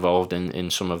may be involved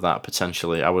in some of that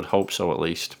potentially. I would hope so, at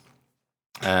least.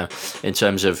 In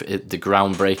terms of the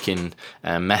groundbreaking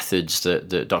methods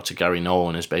that Dr. Gary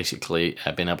Nolan has basically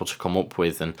been able to come up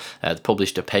with, and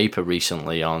published a paper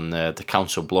recently on the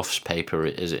Council Bluffs paper,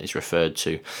 as it is referred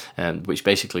to, which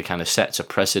basically kind of sets a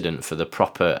precedent for the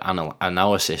proper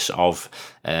analysis of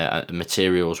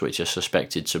materials which are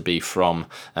suspected to be from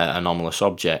anomalous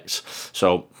objects.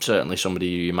 So certainly somebody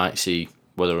you might see,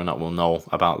 whether or not we'll know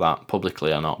about that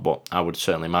publicly or not, but I would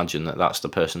certainly imagine that that's the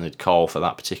person they'd call for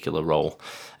that particular role.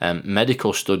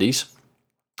 Medical studies,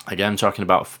 again, talking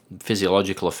about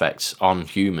physiological effects on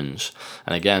humans.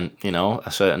 And again,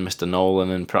 a certain Mr. Nolan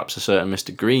and perhaps a certain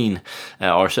Mr. Green,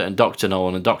 or a certain Dr.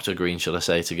 Nolan and Dr. Green, should I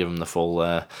say, to give them the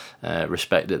full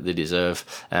respect that they deserve.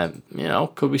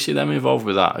 Could we see them involved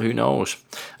with that? Who knows?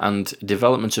 And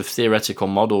development of theoretical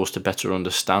models to better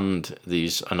understand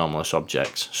these anomalous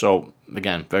objects. So,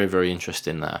 again, very, very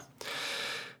interesting there.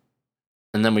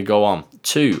 And then we go on.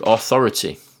 2.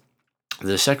 Authority.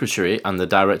 The Secretary and the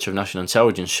Director of National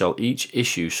Intelligence shall each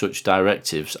issue such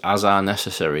directives as are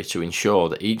necessary to ensure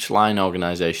that each line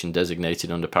organisation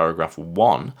designated under paragraph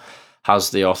 1 has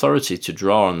the authority to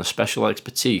draw on the special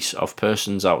expertise of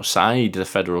persons outside the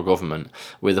federal government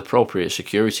with appropriate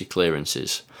security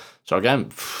clearances. So again,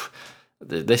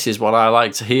 this is what I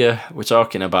like to hear. We're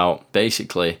talking about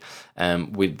basically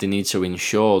with the need to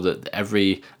ensure that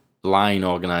every line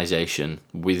organisation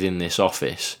within this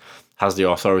office has the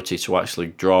authority to actually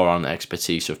draw on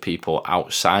expertise of people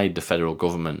outside the federal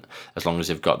government, as long as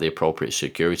they've got the appropriate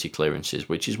security clearances,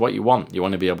 which is what you want. You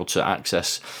want to be able to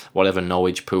access whatever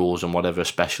knowledge pools and whatever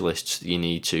specialists you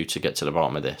need to get to the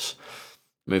bottom of this.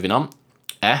 Moving on.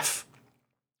 F.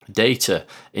 Data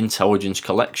intelligence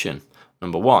collection.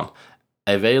 Number 1.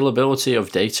 Availability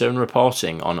of data and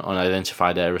reporting on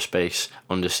unidentified aerospace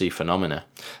undersea phenomena.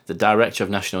 The Director of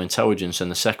National Intelligence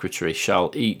and the Secretary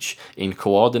shall each, in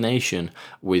coordination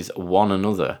with one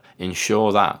another,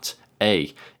 ensure that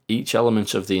A. Each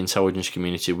element of the intelligence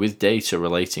community with data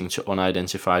relating to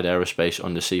unidentified aerospace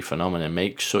undersea phenomena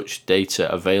makes such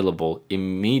data available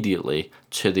immediately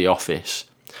to the office,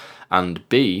 and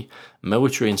B.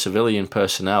 Military and civilian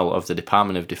personnel of the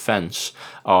Department of Defense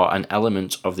are an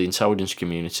element of the intelligence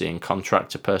community, and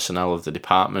contractor personnel of the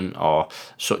department or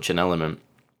such an element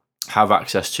have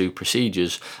access to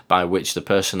procedures by which the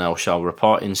personnel shall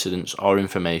report incidents or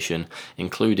information,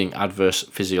 including adverse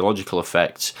physiological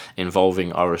effects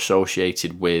involving or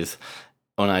associated with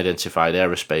unidentified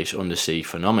aerospace undersea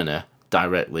phenomena,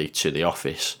 directly to the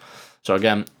office. So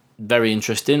again, very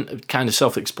interesting, kind of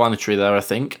self-explanatory there, I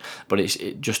think, but it's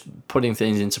just putting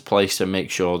things into place to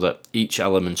make sure that each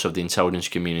element of the intelligence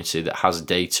community that has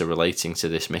data relating to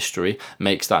this mystery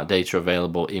makes that data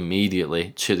available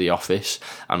immediately to the office,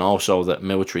 and also that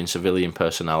military and civilian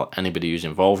personnel, anybody who's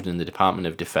involved in the Department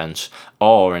of Defence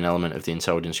or an element of the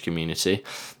intelligence community,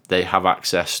 they have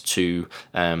access to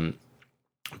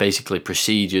basically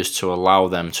procedures to allow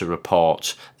them to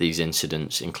report these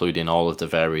incidents, including all of the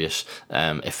various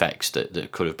effects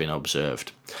that could have been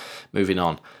observed. Moving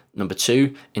on. Number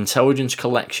 2, intelligence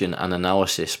collection and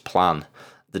analysis plan.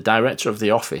 The Director of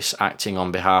the Office, acting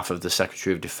on behalf of the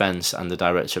Secretary of Defence and the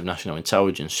Director of National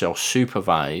Intelligence, shall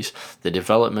supervise the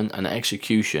development and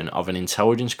execution of an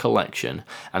intelligence collection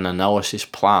and analysis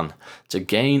plan to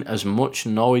gain as much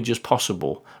knowledge as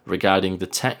possible regarding the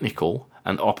technical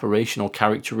and operational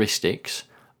characteristics,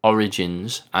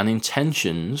 origins, and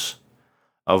intentions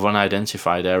of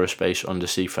unidentified aerospace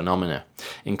undersea phenomena,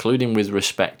 including with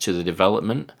respect to the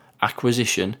development,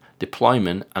 acquisition,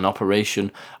 deployment, and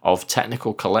operation of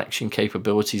technical collection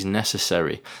capabilities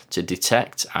necessary to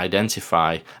detect,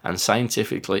 identify, and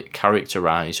scientifically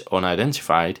characterize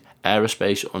unidentified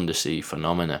aerospace undersea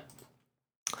phenomena.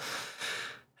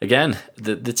 Again,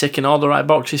 they're ticking all the right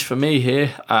boxes for me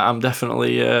here. I'm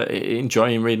definitely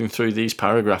enjoying reading through these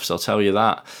paragraphs, I'll tell you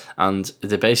that. And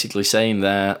they're basically saying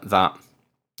there that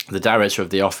the Director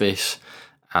of the Office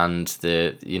and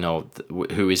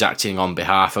who is acting on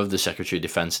behalf of the Secretary of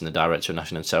Defence and the Director of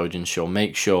National Intelligence shall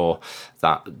make sure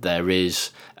that there is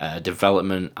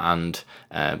development and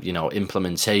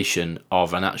implementation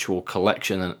of an actual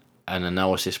collection and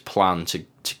analysis plan to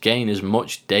gain as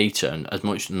much data and as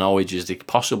much knowledge as they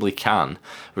possibly can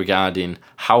regarding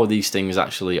how these things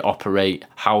actually operate,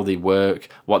 how they work,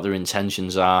 what their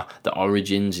intentions are, the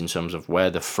origins in terms of where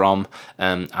they're from,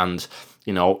 and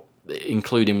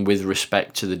including with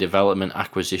respect to the development,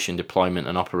 acquisition, deployment,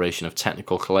 and operation of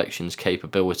technical collections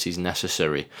capabilities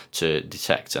necessary to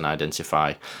detect and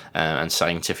identify and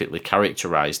scientifically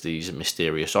characterize these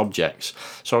mysterious objects.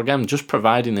 So again, just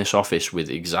providing this office with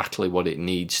exactly what it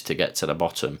needs to get to the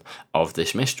bottom of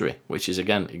this mystery, which is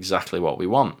again exactly what we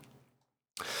want.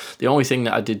 The only thing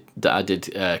that I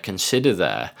did consider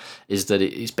there is that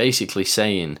it's basically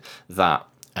saying that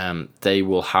they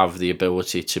will have the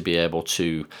ability to be able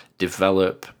to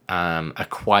develop,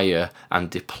 acquire, and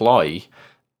deploy,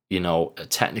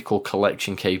 technical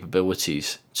collection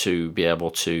capabilities to be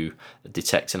able to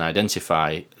detect and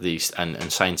identify these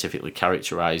and scientifically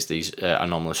characterize these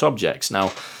anomalous objects.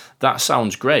 Now, that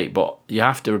sounds great, but you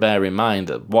have to bear in mind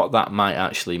that what that might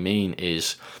actually mean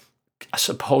is, I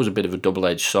suppose, a bit of a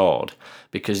double-edged sword,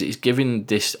 because it's giving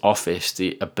this office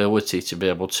the ability to be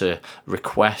able to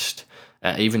request,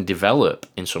 even develop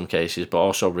in some cases, but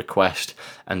also request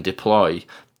and deploy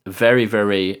very,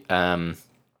 very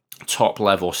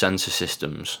top-level sensor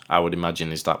systems. I would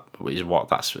imagine is what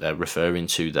that's referring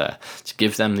to there, to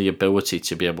give them the ability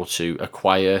to be able to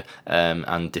acquire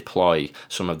and deploy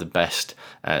some of the best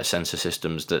sensor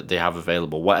systems that they have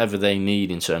available, whatever they need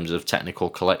in terms of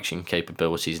technical collection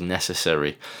capabilities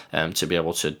necessary to be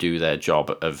able to do their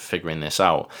job of figuring this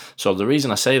out. So the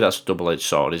reason I say that's a double-edged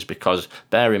sword is because,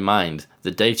 bear in mind, the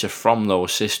data from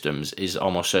those systems is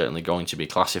almost certainly going to be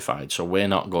classified, so we're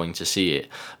not going to see it.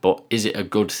 But is it a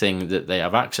good thing that they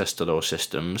have access to those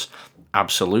systems?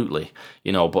 Absolutely,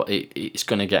 but it's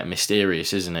going to get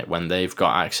mysterious, isn't it, when they've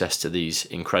got access to these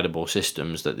incredible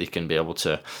systems that they can be able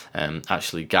to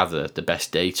actually gather the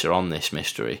best data on this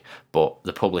mystery, but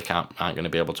the public aren't going to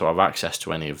be able to have access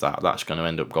to any of that. That's going to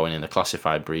end up going in the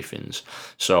classified briefings.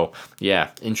 So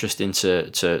yeah, interesting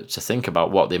to think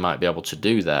about what they might be able to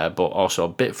do there, but also a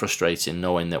bit frustrating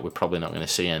knowing that we're probably not going to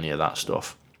see any of that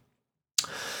stuff.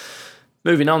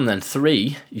 Moving on then,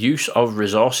 3, use of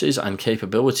resources and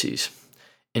capabilities.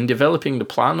 In developing the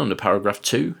plan under paragraph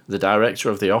 2, the Director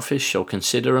of the Office shall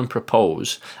consider and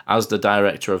propose, as the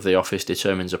Director of the Office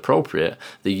determines appropriate,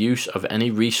 the use of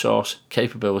any resource,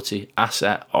 capability,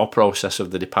 asset, or process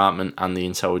of the department and the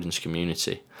intelligence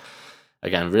community.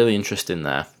 Again, really interesting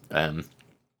there.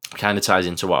 Kind of ties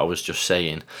into what I was just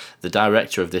saying. The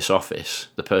Director of this office,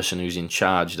 the person who's in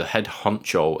charge, the head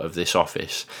honcho of this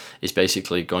office, is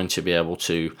basically going to be able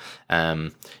to,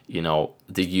 the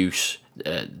use.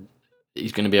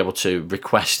 He's going to be able to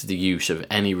request the use of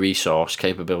any resource,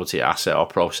 capability, asset, or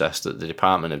process that the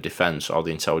Department of Defence or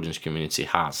the intelligence community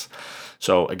has.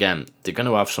 So again, they're going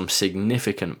to have some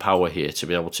significant power here to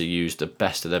be able to use the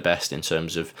best of the best in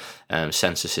terms of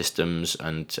sensor systems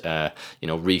and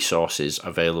resources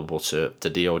available to the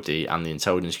DoD and the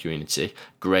intelligence community.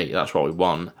 Great, that's what we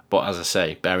want. But as I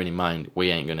say, bearing in mind,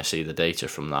 we ain't going to see the data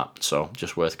from that. So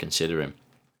just worth considering.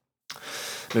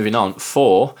 Moving on.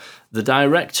 4. The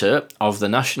Director of the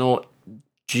National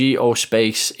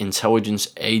Geospace Intelligence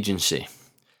Agency.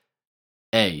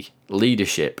 A.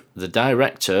 Leadership. The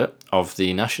Director of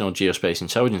the National Geospace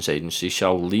Intelligence Agency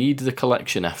shall lead the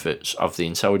collection efforts of the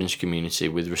intelligence community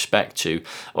with respect to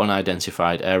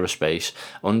unidentified aerospace,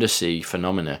 undersea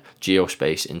phenomena,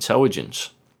 geospace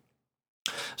intelligence.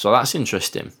 So that's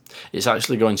interesting. It's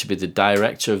actually going to be the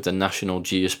Director of the National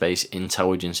Geospace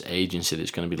Intelligence Agency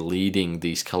that's going to be leading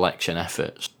these collection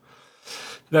efforts.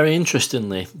 Very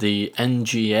interestingly, the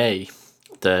NGA,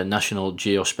 the National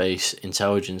Geospace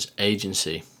Intelligence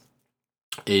Agency,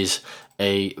 is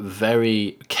a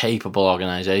very capable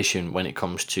organisation when it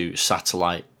comes to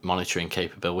satellite monitoring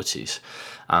capabilities,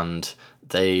 and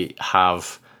they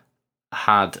have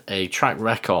had a track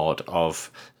record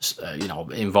of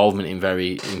involvement in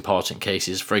very important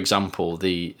cases. For example,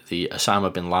 the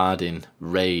Osama bin Laden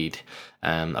raid.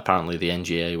 Apparently, the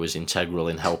NGA was integral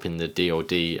in helping the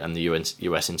DoD and the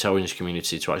US intelligence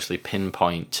community to actually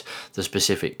pinpoint the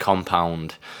specific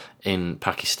compound in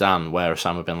Pakistan where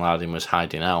Osama bin Laden was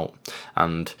hiding out,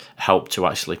 and helped to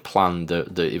actually plan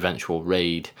the eventual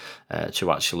raid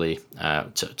to actually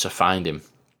to find him.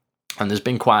 And there's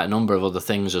been quite a number of other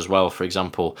things as well. For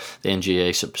example, the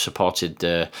NGA supported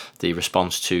the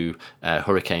response to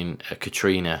Hurricane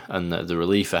Katrina and the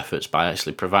relief efforts by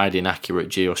actually providing accurate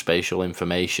geospatial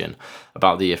information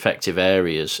about the affected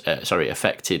areas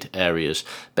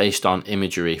based on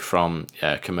imagery from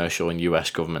commercial and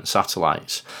US government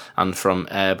satellites and from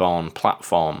airborne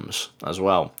platforms as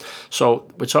well. So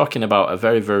we're talking about a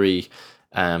very, very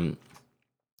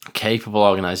capable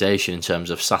organisation in terms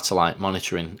of satellite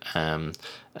monitoring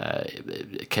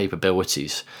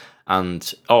capabilities,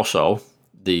 and also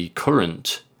the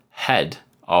current head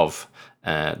of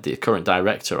the current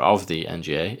director of the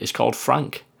NGA is called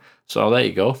Frank. So there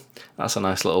you go. That's a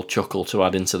nice little chuckle to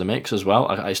add into the mix as well.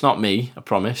 It's not me, I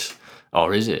promise.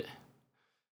 Or is it?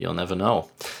 You'll never know.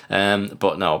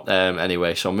 But no.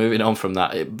 Anyway, so moving on from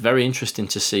that, very interesting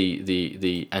to see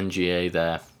the NGA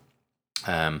there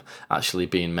actually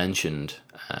being mentioned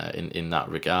in that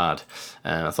regard.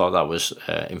 I thought that was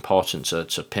important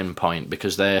to pinpoint,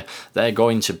 because they're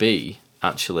going to be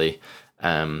actually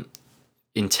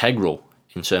integral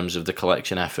in terms of the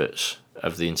collection efforts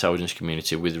of the intelligence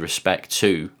community with respect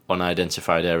to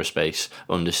unidentified aerospace,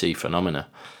 undersea phenomena,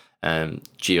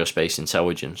 geospace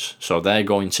intelligence. So they're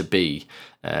going to be,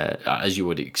 as you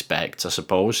would expect, I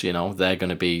suppose, they're going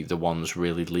to be the ones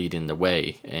really leading the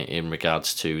way in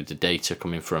regards to the data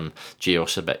coming from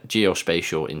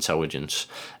geospatial intelligence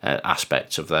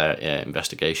aspects of their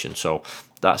investigation. So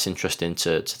that's interesting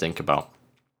to think about.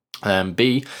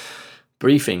 B,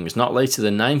 briefings not later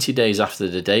than 90 days after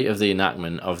the date of the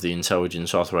enactment of the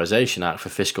Intelligence Authorization Act for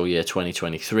fiscal year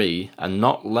 2023, and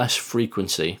not less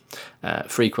frequently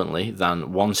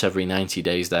than once every 90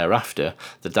 days thereafter,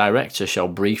 the Director shall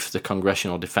brief the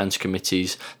Congressional Defense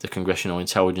Committees, the Congressional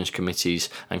Intelligence Committees,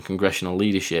 and Congressional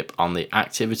leadership on the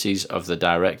activities of the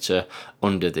Director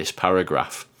under this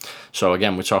paragraph. So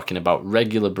again, we're talking about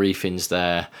regular briefings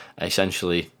there,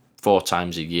 essentially 4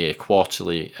 times a year,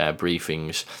 quarterly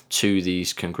briefings to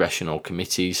these congressional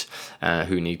committees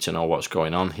who need to know what's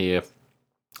going on here.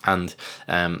 And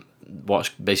what's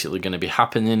basically going to be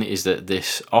happening is that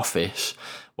this office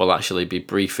will actually be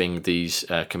briefing these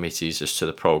committees as to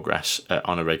the progress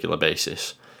on a regular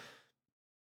basis.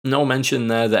 No mention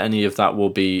there that any of that will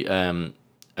be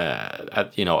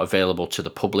available to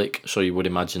the public, so you would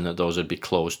imagine that those would be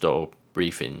closed door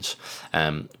briefings,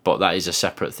 but that is a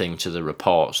separate thing to the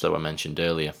reports that were mentioned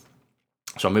earlier.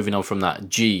 So moving on from that,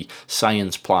 G,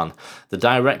 science plan. The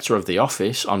Director of the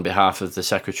Office, on behalf of the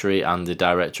Secretary and the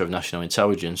Director of National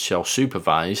Intelligence, shall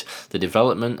supervise the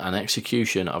development and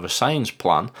execution of a science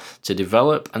plan to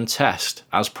develop and test,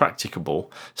 as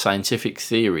practicable, scientific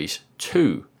theories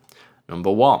to,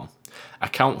 number 1,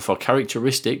 account for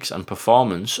characteristics and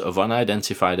performance of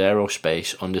unidentified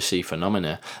aerospace undersea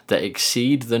phenomena that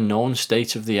exceed the known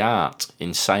state of the art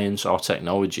in science or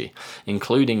technology,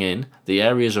 including in the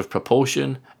areas of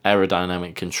propulsion,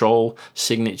 aerodynamic control,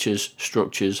 signatures,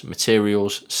 structures,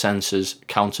 materials, sensors,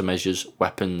 countermeasures,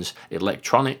 weapons,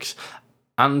 electronics,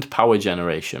 and power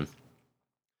generation.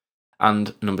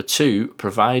 And number 2,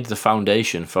 provide the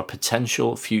foundation for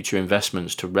potential future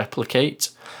investments to replicate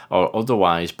or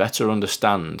otherwise better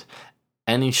understand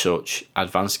any such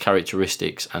advanced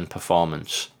characteristics and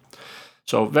performance.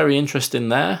 So very interesting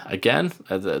there. Again,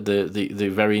 the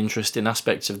very interesting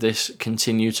aspects of this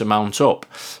continue to mount up.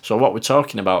 So what we're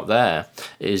talking about there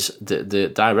is the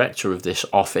Director of this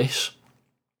office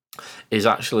is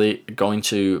actually going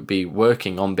to be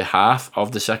working on behalf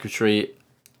of the Secretary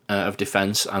of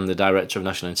Defence and the Director of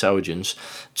National Intelligence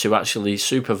to actually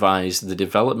supervise the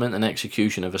development and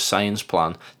execution of a science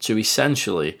plan to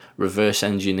essentially reverse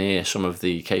engineer some of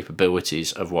the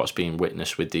capabilities of what's being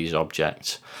witnessed with these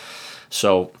objects.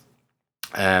 So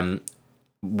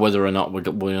whether or not we're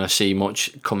going to see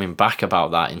much coming back about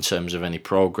that in terms of any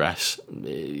progress,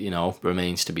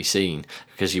 remains to be seen,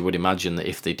 because you would imagine that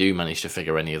if they do manage to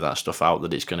figure any of that stuff out,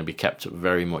 that it's going to be kept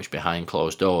very much behind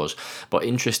closed doors. But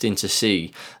interesting to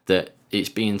see that it's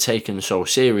being taken so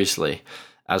seriously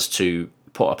as to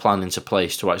put a plan into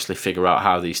place to actually figure out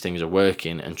how these things are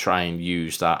working and try and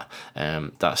use that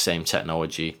same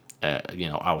technology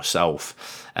ourselves.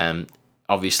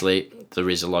 Obviously, there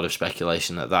is a lot of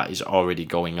speculation that is already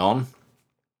going on,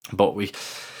 but we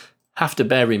have to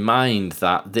bear in mind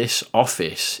that this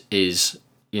office is,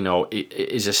 it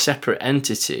is a separate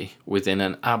entity within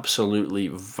an absolutely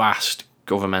vast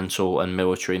governmental and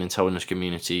military and intelligence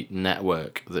community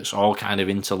network that's all kind of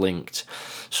interlinked.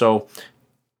 So,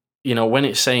 when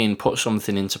it's saying put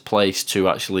something into place to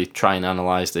actually try and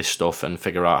analyse this stuff and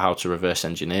figure out how to reverse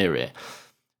engineer it,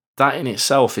 that in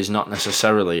itself is not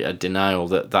necessarily a denial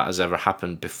that has ever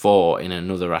happened before in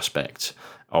another aspect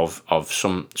of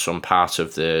some part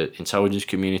of the intelligence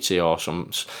community or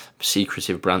some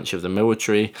secretive branch of the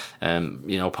military,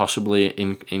 possibly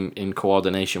in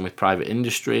coordination with private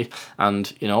industry,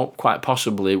 and quite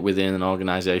possibly within an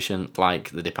organisation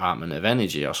like the Department of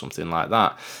Energy or something like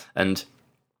that. And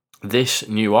this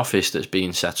new office that's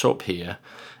being set up here,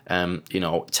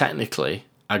 technically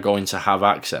are going to have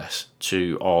access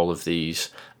to all of these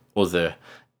other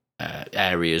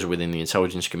areas within the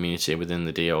intelligence community, within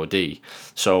the DoD.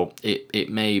 So it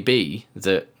may be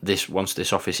that once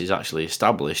this office is actually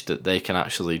established, that they can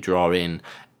actually draw in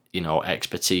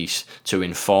expertise to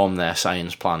inform their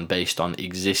science plan based on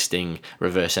existing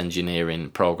reverse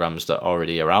engineering programs that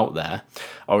already are out there.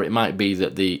 Or it might be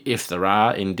that if there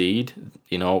are indeed,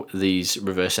 these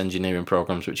reverse engineering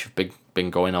programs which have been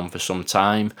going on for some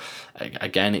time,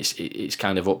 again, it's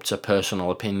kind of up to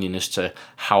personal opinion as to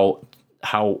how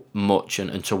much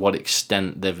and to what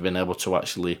extent they've been able to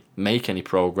actually make any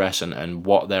progress and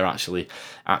what they're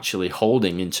actually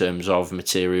holding in terms of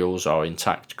materials or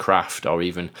intact craft, or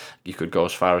even you could go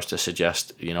as far as to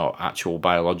suggest actual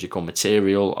biological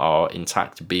material or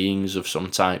intact beings of some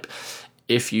type.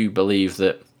 If you believe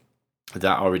that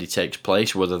already takes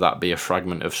place, whether that be a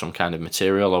fragment of some kind of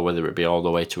material or whether it be all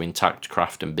the way to intact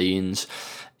craft and beings,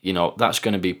 that's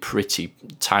going to be pretty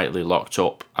tightly locked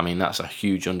up. I mean, that's a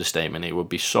huge understatement. It would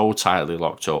be so tightly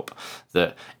locked up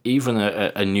that even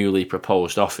a newly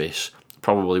proposed office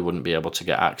probably wouldn't be able to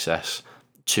get access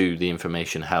to the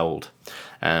information held.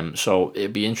 So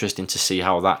it'd be interesting to see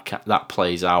how that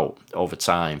plays out over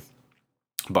time.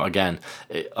 But again,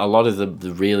 a lot of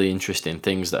the really interesting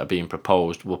things that are being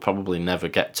proposed will probably never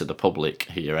get to the public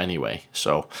here anyway.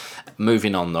 So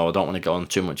moving on, though, I don't want to go on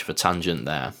too much of a tangent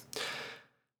there.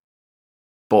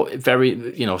 But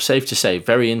very, safe to say,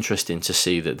 very interesting to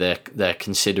see that they're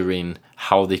considering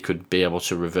how they could be able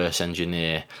to reverse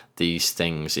engineer these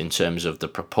things in terms of the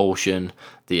propulsion,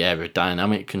 the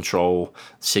aerodynamic control,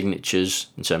 signatures,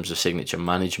 in terms of signature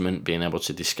management, being able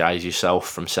to disguise yourself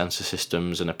from sensor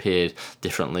systems and appear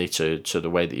differently to the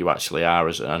way that you actually are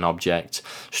as an object,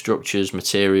 structures,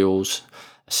 materials,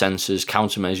 sensors,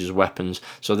 countermeasures, weapons.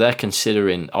 So they're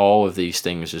considering all of these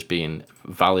things as being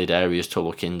valid areas to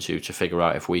look into to figure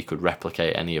out if we could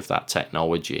replicate any of that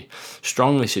technology,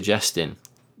 strongly suggesting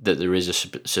that there is a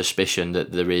suspicion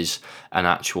that there is an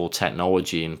actual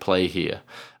technology in play here,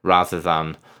 rather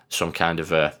than some kind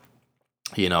of a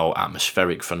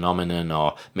atmospheric phenomenon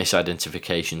or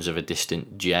misidentifications of a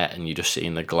distant jet and you're just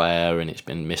seeing the glare and it's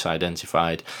been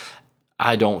misidentified.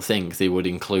 I don't think they would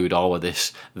include all of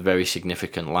this very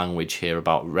significant language here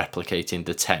about replicating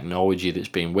the technology that's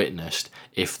being witnessed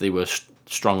if they were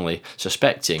strongly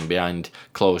suspecting behind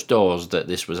closed doors that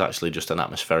this was actually just an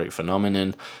atmospheric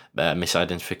phenomenon,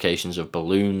 misidentifications of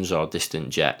balloons or distant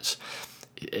jets.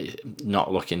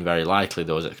 Not looking very likely,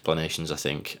 those explanations, I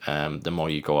think, the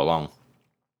more you go along.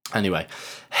 Anyway,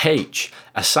 H,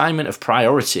 assignment of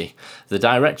priority. The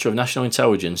Director of National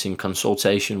Intelligence, in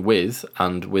consultation with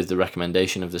and with the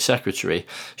recommendation of the Secretary,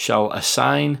 shall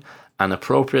assign an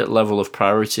appropriate level of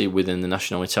priority within the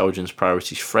National Intelligence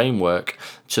Priorities Framework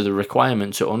to the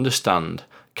requirement to understand,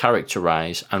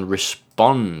 characterise and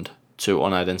respond to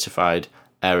unidentified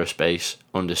aerospace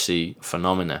undersea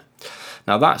phenomena.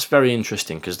 Now that's very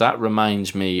interesting because that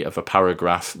reminds me of a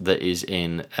paragraph that is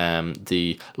in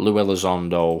the Lou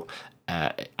Elizondo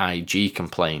IG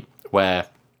complaint, where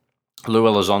Lou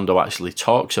Elizondo actually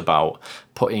talks about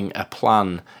putting a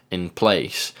plan in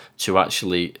place to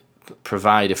actually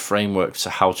provide a framework to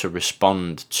how to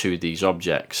respond to these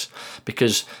objects,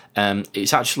 because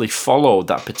it's actually followed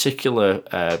that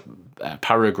particular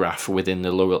paragraph within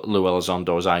the Lou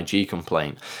Elizondo's IG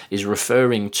complaint is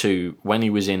referring to when he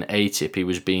was in ATIP, he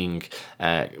was being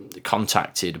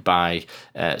contacted by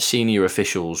senior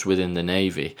officials within the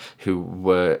Navy who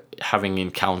were having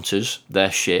encounters.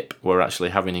 Their ship were actually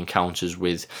having encounters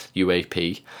with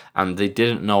UAP, and they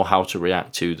didn't know how to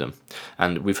react to them.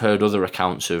 And we've heard other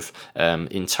accounts of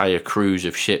entire crews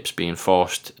of ships being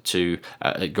forced to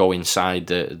go inside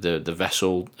the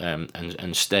vessel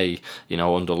and stay,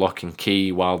 under lock and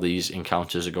key while these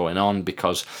encounters are going on,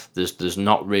 because there's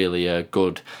not really a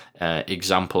good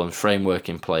example and framework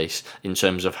in place in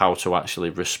terms of how to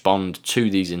actually respond to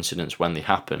these incidents when they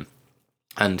happen.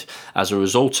 And as a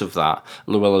result of that,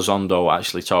 Lou Elizondo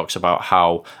actually talks about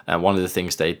how one of the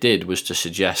things they did was to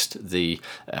suggest the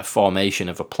formation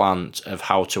of a plan of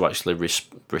how to actually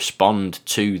respond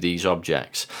to these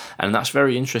objects. And that's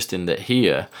very interesting that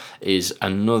here is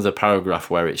another paragraph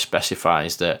where it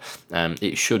specifies that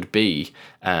it should be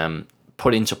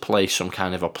put into place some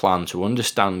kind of a plan to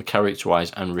understand,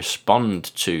 characterize, and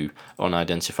respond to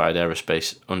unidentified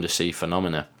aerospace undersea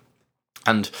phenomena.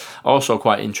 And also,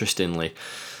 quite interestingly,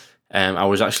 I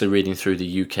was actually reading through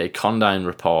the UK Condign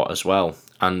report as well.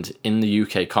 And in the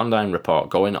UK Condign report,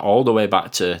 going all the way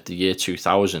back to the year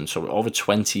 2000, so over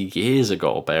 20 years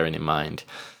ago, bearing in mind,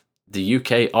 the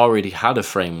UK already had a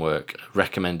framework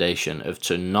recommendation of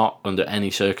to not, under any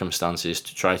circumstances,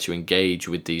 to try to engage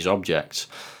with these objects.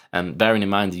 And bearing in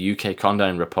mind, the UK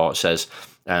Condign report says,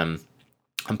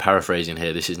 I'm paraphrasing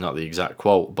here, this is not the exact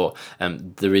quote, but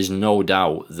there is no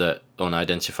doubt that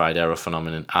unidentified aero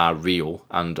phenomena are real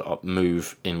and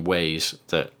move in ways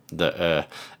that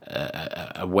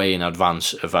are way in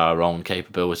advance of our own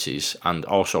capabilities, and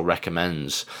also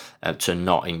recommends to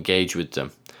not engage with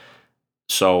them.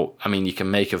 So, I mean, you can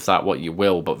make of that what you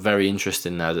will, but very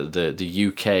interesting there that the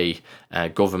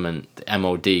UK government, the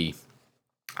MOD,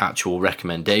 actual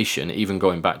recommendation, even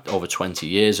going back over 20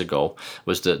 years ago,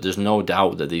 was that there's no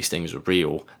doubt that these things are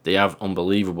real. They have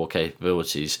unbelievable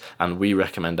capabilities, and we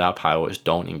recommend our pilots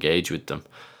don't engage with them.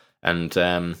 And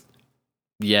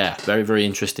very, very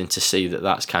interesting to see that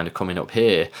that's kind of coming up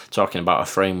here, talking about a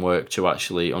framework to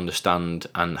actually understand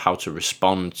and how to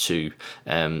respond to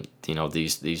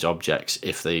these objects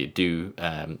if they do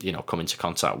come into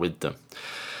contact with them.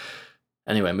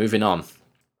 Anyway, moving on.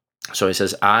 So it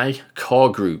says,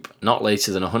 core group, not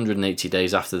later than 180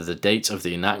 days after the date of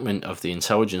the enactment of the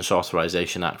Intelligence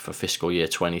Authorization Act for fiscal year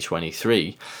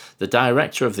 2023, the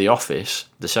Director of the Office,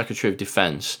 the Secretary of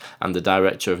Defence, and the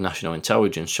Director of National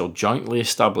Intelligence shall jointly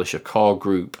establish a core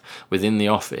group within the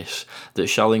office that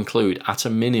shall include, at a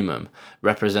minimum,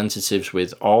 representatives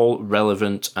with all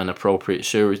relevant and appropriate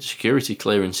security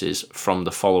clearances from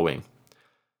the following: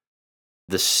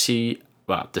 the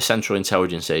Central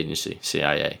Intelligence Agency,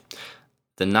 CIA,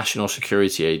 the National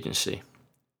Security Agency,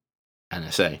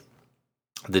 NSA,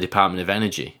 the Department of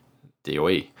Energy,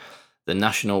 DOE, the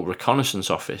National Reconnaissance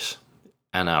Office,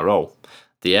 NRO,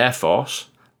 the Air Force,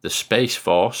 the Space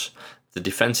Force, the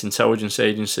Defence Intelligence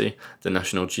Agency, the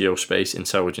National Geospace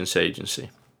Intelligence Agency.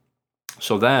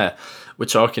 So there, we're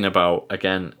talking about,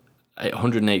 again,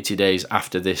 180 days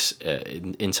after this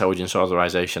Intelligence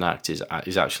Authorization Act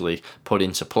is actually put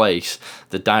into place,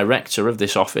 the director of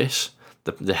this office,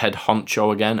 the head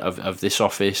honcho again of this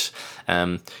office,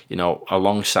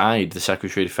 alongside the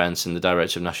Secretary of Defence and the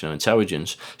Director of National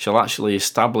Intelligence, shall actually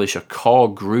establish a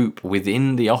core group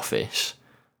within the office,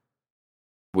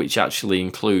 which actually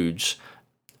includes,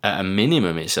 at a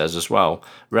minimum, it says as well,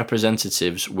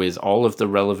 representatives with all of the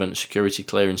relevant security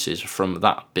clearances from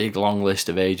that big long list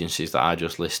of agencies that I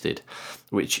just listed,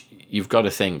 which you've got to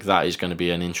think that is going to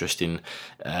be an interesting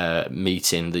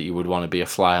meeting that you would want to be a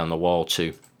fly on the wall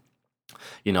to.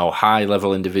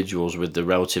 High-level individuals with the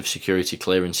relative security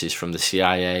clearances from the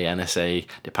CIA, NSA,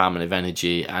 Department of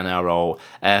Energy, NRO,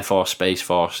 Air Force, Space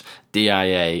Force,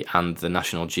 DIA, and the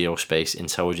National Geospace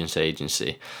Intelligence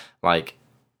Agency. Like,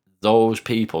 those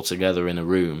people together in a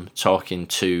room talking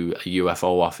to a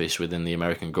UFO office within the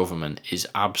American government is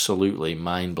absolutely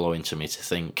mind-blowing to me to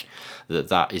think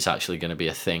that is actually going to be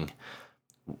a thing.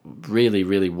 Really,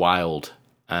 really wild.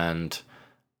 And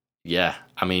yeah,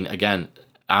 I mean, again,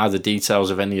 are the details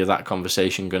of any of that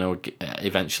conversation going to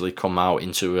eventually come out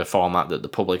into a format that the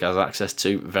public has access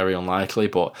to? Very unlikely,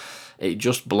 but it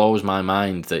just blows my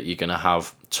mind that you're going to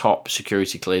have top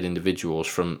security cleared individuals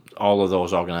from all of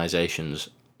those organizations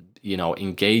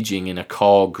engaging in a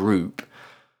core group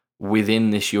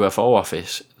within this UFO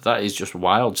office. That is just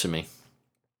wild to me.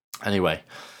 Anyway,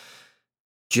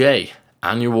 J,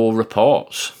 Annual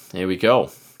reports. Here we go.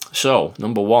 So,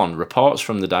 number 1, reports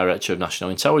from the Director of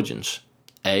National Intelligence.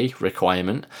 A.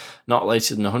 Requirement, not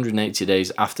later than 180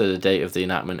 days after the date of the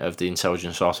enactment of the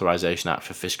Intelligence Authorization Act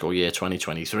for fiscal year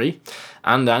 2023,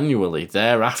 and annually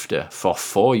thereafter for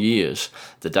 4 years,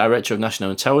 the Director of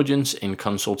National Intelligence, in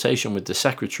consultation with the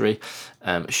Secretary,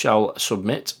 shall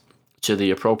submit to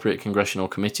the appropriate congressional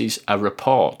committees a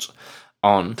report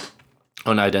on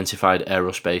unidentified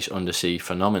aerospace undersea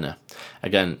phenomena.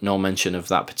 Again, no mention of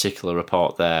that particular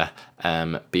report there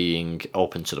being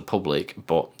open to the public,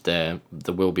 but there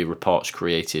will be reports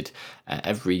created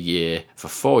every year for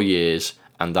 4 years,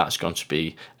 and that's going to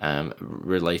be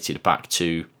related back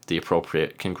to the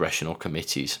appropriate congressional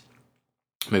committees.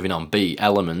 Moving on, B,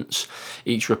 elements.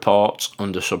 Each report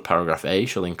under subparagraph A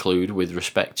shall include, with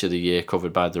respect to the year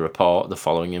covered by the report, the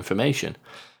following information.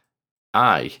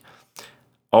 I,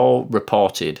 all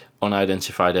reported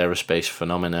unidentified aerospace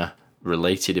phenomena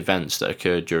related events that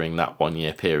occurred during that 1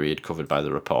 year period covered by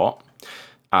the report.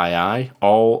 II,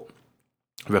 all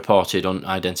reported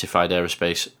unidentified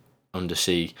aerospace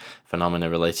undersea phenomena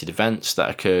related events that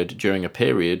occurred during a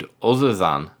period other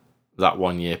than that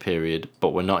 1 year period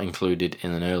but were not included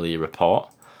in an earlier report.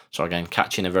 So again,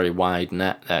 casting a wide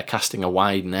net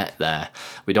there.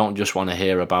 We don't just want to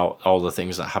hear about all the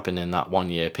things that happened in that 1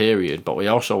 year period, but we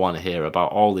also want to hear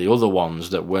about all the other ones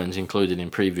that weren't included in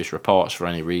previous reports for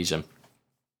any reason.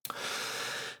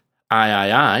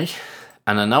 III,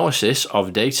 an analysis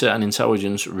of data and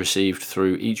intelligence received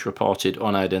through each reported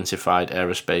unidentified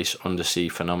aerospace undersea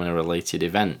phenomena related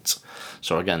event.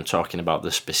 So again, talking about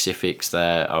the specifics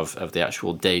there of the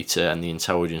actual data and the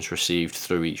intelligence received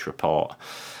through each report.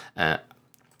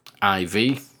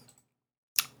 IV,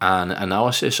 an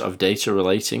analysis of data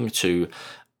relating to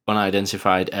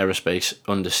unidentified aerospace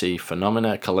undersea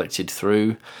phenomena collected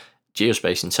through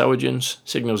geospace intelligence,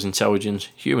 signals intelligence,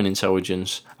 human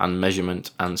intelligence, and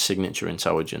measurement and signature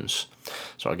intelligence.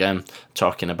 So again,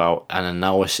 talking about an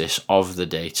analysis of the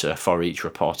data for each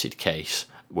reported case,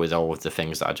 with all of the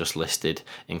things that I just listed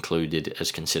included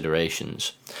as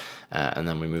considerations. And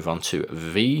then we move on to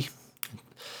V.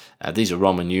 These are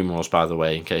Roman numerals, by the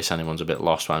way, in case anyone's a bit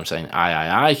lost why I'm saying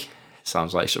I.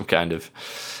 Sounds like some kind of...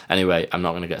 Anyway, I'm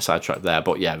not going to get sidetracked there.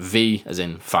 But yeah, V as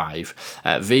in 5.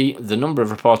 V, the number of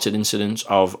reported incidents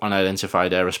of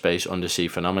unidentified aerospace undersea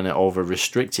phenomena over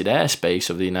restricted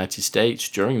airspace of the United States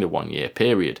during the 1 year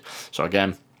period. So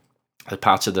again, a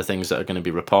part of the things that are going to be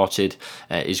reported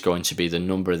is going to be the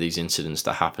number of these incidents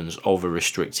that happens over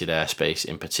restricted airspace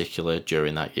in particular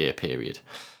during that year period.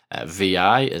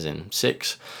 VI, as in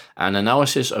 6, an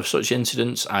analysis of such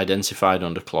incidents identified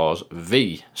under clause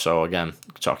V. So again,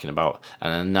 talking about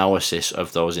an analysis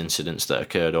of those incidents that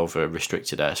occurred over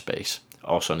restricted airspace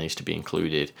also needs to be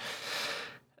included.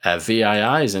 VII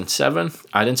is in 7,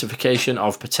 identification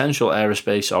of potential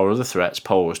aerospace or other threats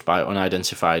posed by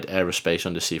unidentified aerospace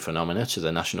undersea phenomena to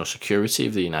the national security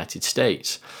of the United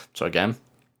States. So again,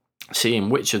 seeing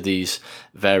which of these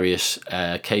various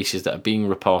cases that are being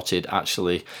reported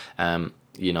actually,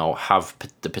 have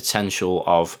the potential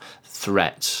of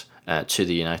threats to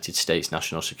the United States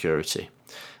national security.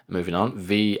 Moving on,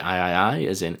 VIII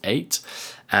is in 8,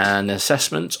 an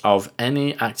assessment of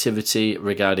any activity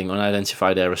regarding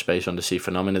unidentified aerospace undersea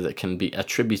phenomena that can be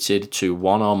attributed to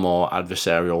one or more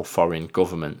adversarial foreign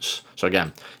governments. So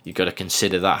again, you've got to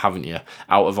consider that, haven't you?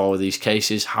 Out of all of these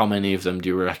cases, how many of them do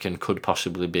you reckon could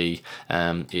possibly be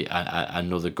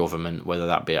another government, whether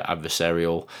that be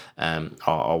adversarial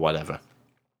or whatever?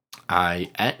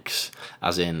 IX,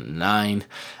 as in 9,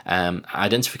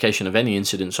 identification of any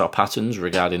incidents or patterns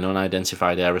regarding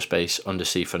unidentified aerospace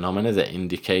undersea phenomena that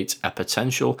indicate a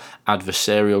potential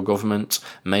adversarial government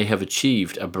may have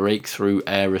achieved a breakthrough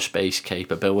aerospace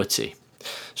capability.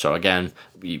 So again,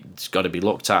 it's got to be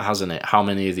looked at, hasn't it? How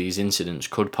many of these incidents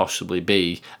could possibly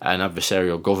be an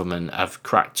adversarial government have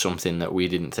cracked something that we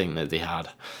didn't think that they had?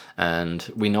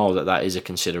 And we know that that is a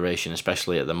consideration,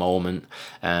 especially at the moment,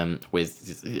 with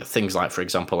things like, for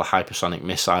example, the hypersonic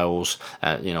missiles.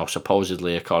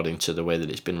 Supposedly, according to the way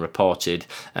that it's been reported,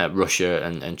 Russia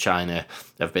and China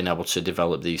have been able to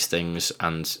develop these things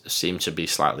and seem to be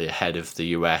slightly ahead of the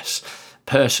US.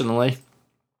 Personally,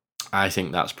 I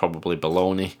think that's probably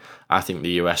baloney. I think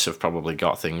the US have probably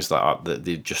got things that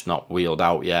they've just not wheeled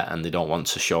out yet, and they don't want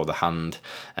to show the hand.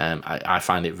 I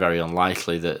find it very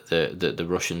unlikely that the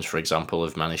Russians, for example,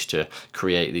 have managed to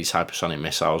create these hypersonic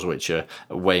missiles, which are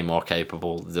way more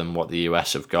capable than what the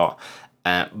US have got.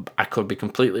 I could be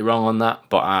completely wrong on that,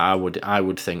 but I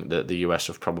would think that the US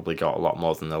have probably got a lot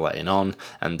more than they're letting on,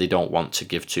 and they don't want to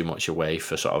give too much away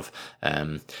for sort of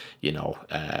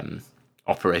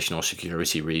operational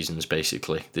security reasons,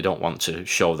 basically. They don't want to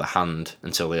show the hand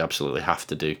until they absolutely have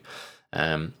to do.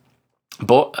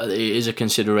 But it is a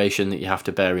consideration that you have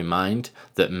to bear in mind,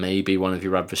 that maybe one of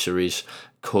your adversaries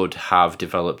could have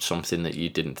developed something that you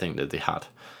didn't think that they had.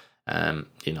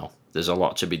 There's a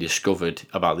lot to be discovered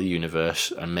about the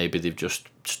universe, and maybe they've just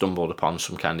stumbled upon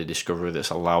some kind of discovery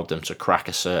that's allowed them to crack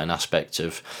a certain aspect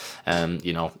of,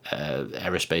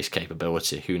 aerospace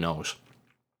capability. Who knows?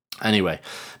 Anyway,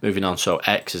 moving on. So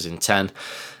X is in 10.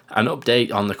 An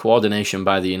update on the coordination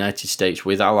by the United States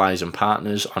with allies and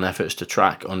partners on efforts to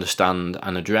track, understand,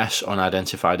 and address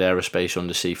unidentified aerospace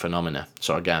undersea phenomena.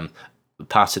 So again,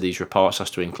 part of these reports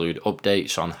has to include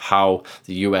updates on how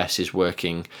the US is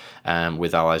working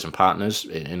with allies and partners,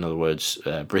 in other words,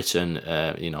 Britain,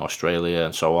 Australia,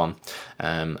 and so on.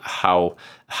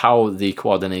 How the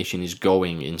coordination is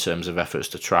going in terms of efforts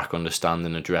to track, understand,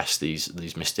 and address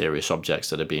these mysterious objects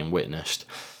that are being witnessed.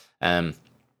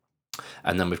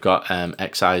 And then we've got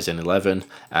XIs in 11,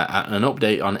 an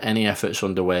update on any efforts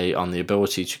underway on the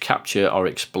ability to capture or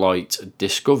exploit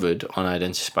discovered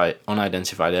unidentified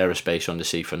aerospace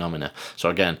undersea phenomena. So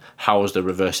again, how's the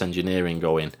reverse engineering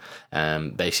going,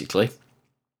 basically?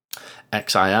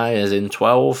 XII is in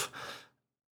 12,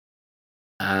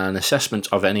 an assessment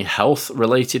of any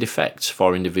health-related effects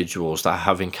for individuals that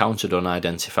have encountered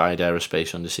unidentified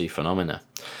aerospace undersea phenomena.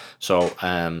 So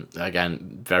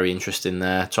again, very interesting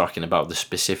there, talking about the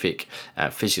specific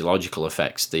physiological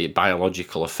effects, the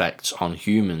biological effects on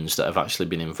humans that have actually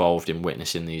been involved in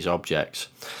witnessing these objects.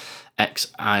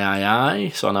 XIII,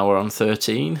 so now we're on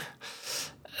 13.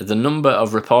 The number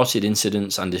of reported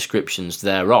incidents and descriptions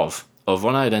thereof of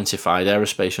unidentified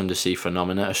aerospace undersea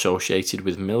phenomena associated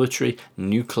with military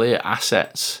nuclear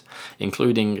assets,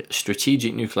 including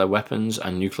strategic nuclear weapons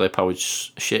and nuclear-powered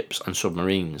ships and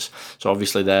submarines. So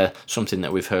obviously they're something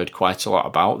that we've heard quite a lot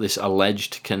about, this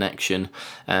alleged connection.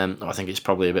 I think it's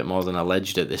probably a bit more than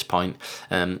alleged at this point.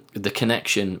 The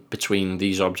connection between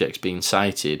these objects being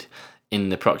sighted in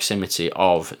the proximity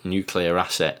of nuclear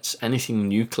assets. Anything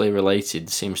nuclear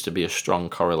related seems to be a strong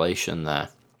correlation there.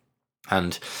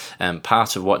 And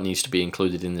part of what needs to be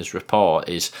included in this report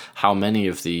is how many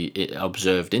of the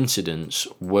observed incidents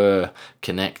were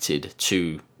connected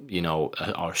to, or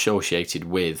associated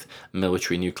with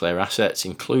military nuclear assets,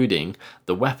 including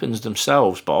the weapons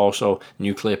themselves, but also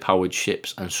nuclear-powered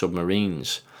ships and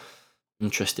submarines.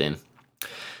 Interesting.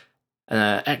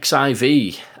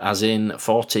 XIV, as in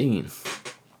 14.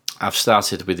 I've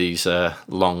started with these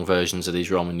long versions of these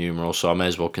Roman numerals, so I may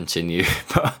as well continue.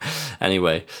 But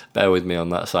anyway, bear with me on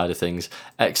that side of things.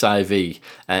 XIV,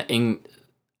 in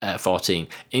 14.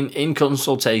 In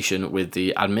consultation with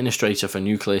the Administrator for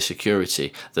Nuclear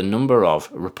Security, the number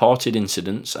of reported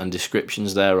incidents and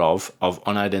descriptions thereof of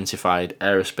unidentified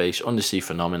aerospace undersea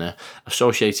phenomena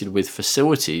associated with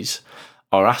facilities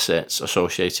or assets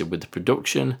associated with the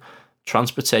production,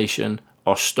 transportation,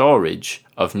 or storage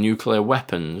of nuclear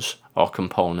weapons or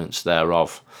components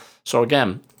thereof. So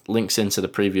again, links into the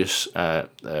previous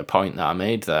point that I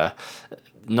made there.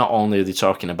 Not only are they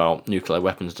talking about nuclear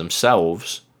weapons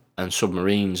themselves and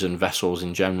submarines and vessels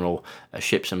in general,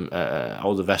 ships and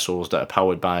all the vessels that are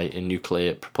powered by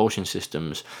nuclear propulsion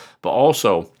systems, but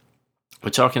also we're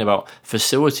talking about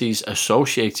facilities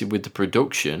associated with the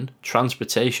production,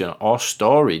 transportation, or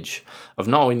storage of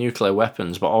not only nuclear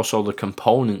weapons, but also the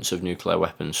components of nuclear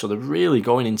weapons. So they're really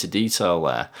going into detail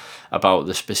there about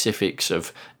the specifics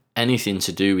of anything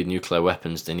to do with nuclear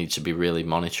weapons. They need to be really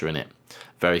monitoring it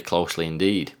very closely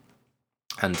indeed.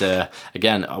 And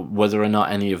again, whether or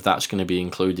not any of that's going to be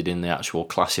included in the actual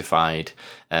classified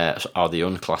or the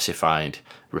unclassified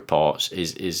reports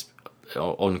is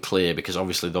unclear, because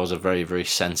obviously those are very, very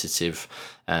sensitive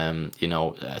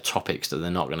topics that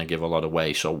they're not going to give a lot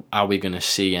away. So are we going to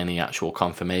see any actual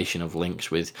confirmation of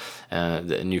links with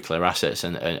the nuclear assets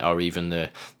and or even the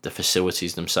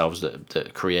facilities themselves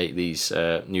that create these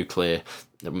nuclear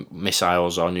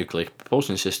missiles or nuclear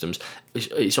propulsion systems?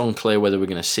 It's unclear whether we're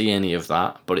going to see any of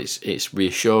that, but it's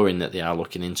reassuring that they are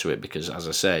looking into it, because as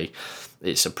I say,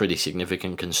 it's a pretty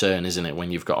significant concern, isn't it, when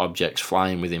you've got objects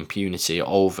flying with impunity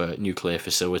over nuclear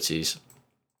facilities,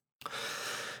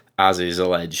 as is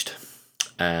alleged,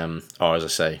 or as I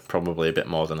say, probably a bit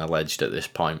more than alleged at this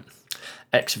point.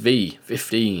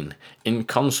 XV-15, in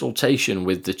consultation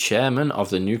with the chairman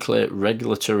of the Nuclear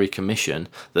Regulatory Commission,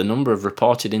 the number of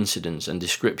reported incidents and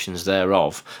descriptions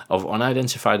thereof of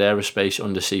unidentified aerospace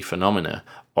undersea phenomena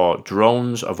or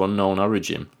drones of unknown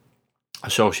origin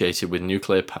associated with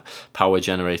nuclear power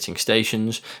generating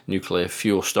stations, nuclear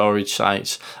fuel storage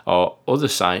sites, or other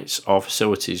sites or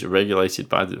facilities regulated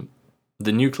by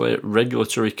the Nuclear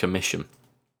Regulatory Commission.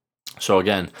 So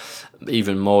again,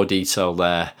 even more detail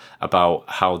there about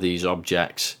how these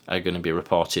objects are going to be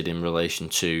reported in relation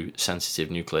to sensitive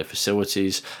nuclear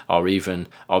facilities, or even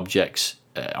objects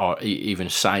or even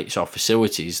sites or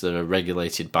facilities that are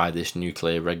regulated by this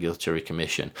Nuclear Regulatory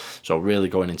Commission. So really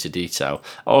going into detail.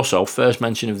 Also, first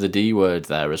mention of the D word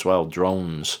there as well,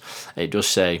 drones. It does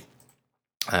say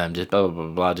blah, blah, blah,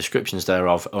 blah, descriptions there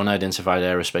of unidentified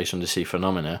aerospace undersea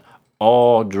phenomena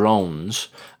or drones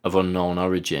of unknown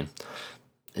origin.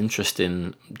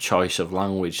 Interesting choice of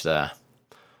language there.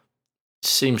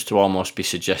 Seems to almost be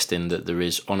suggesting that there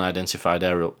is unidentified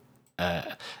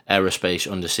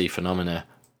aerospace undersea phenomena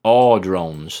or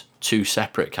drones, two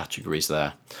separate categories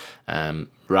there,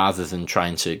 rather than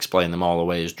trying to explain them all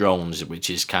away as drones, which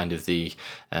is kind of the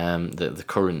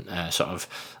current sort of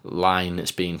line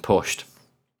that's being pushed.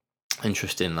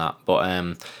 Interesting that,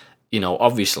 but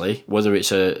obviously, whether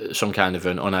it's some kind of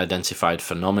an unidentified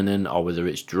phenomenon or whether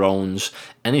it's drones,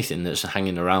 anything that's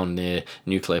hanging around near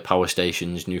nuclear power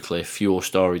stations, nuclear fuel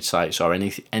storage sites, or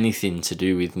anything to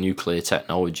do with nuclear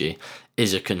technology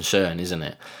is a concern, isn't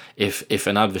it? If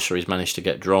an adversary's managed to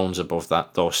get drones above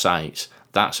those sites,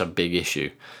 that's a big issue.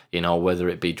 Whether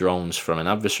it be drones from an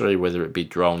adversary, whether it be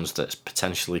drones that's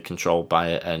potentially controlled by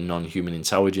a non-human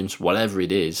intelligence, whatever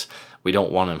it is, we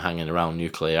don't want them hanging around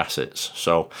nuclear assets.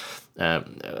 So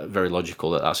very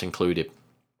logical that that's included.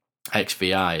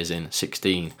 XVI is in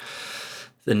 16.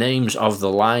 The names of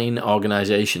the line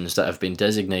organisations that have been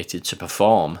designated to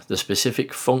perform the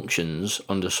specific functions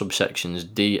under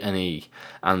subsections D and E,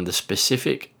 and the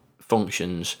specific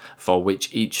functions for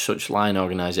which each such line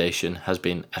organisation has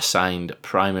been assigned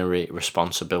primary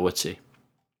responsibility.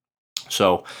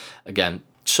 So again,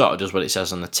 sort of does what it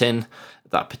says on the tin,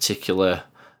 that particular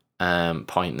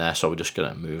point there, so we're just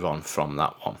going to move on from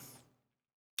that one.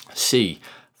 C,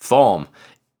 form.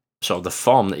 So the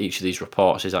form that each of these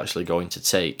reports is actually going to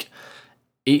take.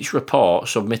 Each report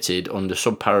submitted under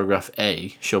subparagraph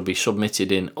A shall be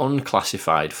submitted in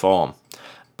unclassified form,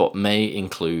 but may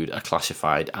include a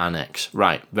classified annex.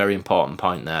 Right, very important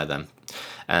point there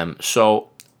then. So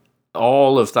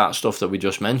all of that stuff that we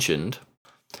just mentioned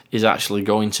is actually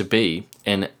going to be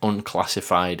in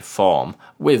unclassified form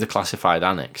with a classified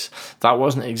annex. That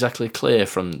wasn't exactly clear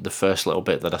from the first little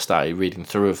bit that I started reading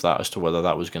through of that as to whether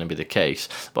that was going to be the case.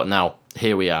 But now,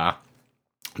 here we are.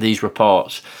 These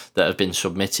reports that have been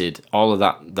submitted, all of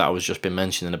that I was just been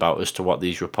mentioning about as to what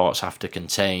these reports have to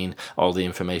contain, all the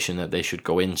information that they should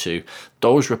go into,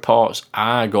 those reports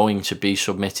are going to be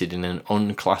submitted in an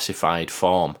unclassified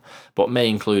form, but may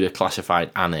include a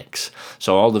classified annex.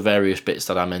 So all the various bits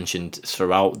that I mentioned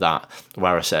throughout that,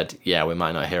 where I said, yeah, we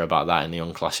might not hear about that in the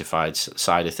unclassified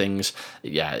side of things,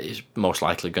 yeah, it's most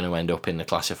likely going to end up in the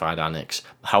classified annex.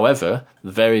 However,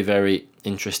 very, very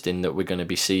interesting that we're going to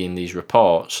be seeing these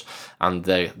reports and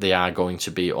they are going to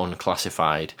be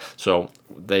unclassified, so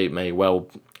they may well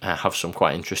have some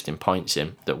quite interesting points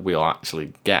in that we'll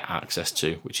actually get access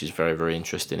to, which is very, very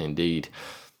interesting indeed.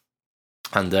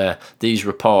 And these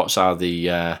reports are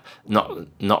the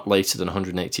not later than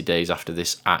 180 days after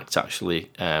this act actually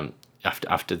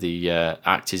after the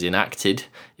act is enacted,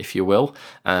 if you will,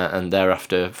 and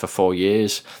thereafter for 4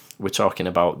 years. We're talking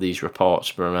about these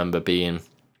reports, but remember, being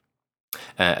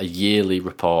a yearly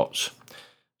reports.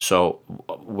 So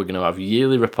we're going to have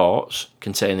yearly reports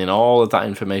containing all of that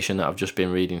information that I've just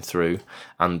been reading through,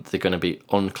 and they're going to be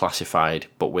unclassified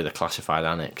but with a classified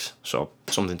annex. So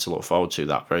something to look forward to,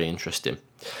 that very interesting.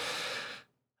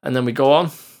 And then we go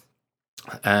on.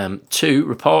 2,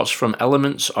 reports from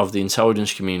elements of the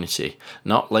intelligence community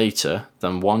not later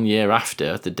than 1 year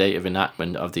after the date of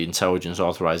enactment of the Intelligence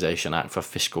Authorization Act for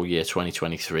fiscal year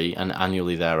 2023 and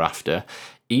annually thereafter.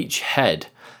 Each head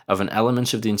of an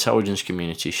element of the intelligence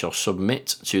community shall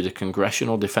submit to the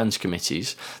Congressional Defense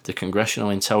Committees, the Congressional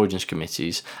Intelligence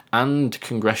Committees, and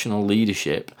Congressional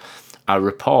leadership a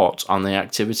report on the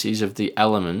activities of the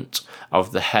element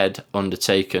of the head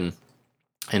undertaken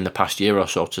in the past year or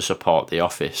so to support the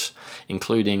office,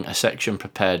 including a section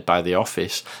prepared by the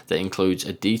office that includes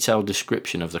a detailed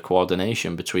description of the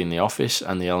coordination between the office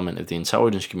and the element of the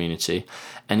intelligence community,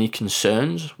 any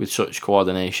concerns with such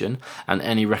coordination, and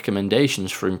any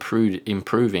recommendations for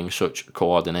improving such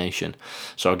coordination.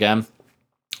 So again,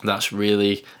 that's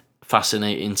really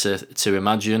fascinating to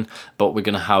imagine, but we're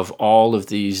going to have all of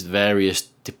these various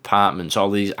departments, all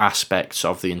these aspects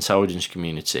of the intelligence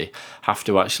community have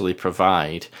to actually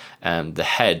provide, the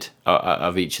head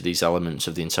of each of these elements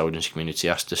of the intelligence community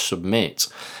has to submit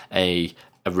a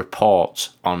a report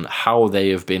on how they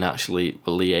have been actually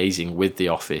liaising with the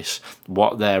office,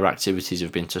 what their activities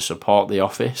have been to support the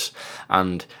office,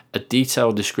 and a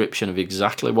detailed description of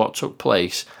exactly what took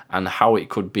place and how it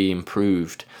could be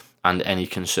improved, and any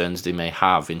concerns they may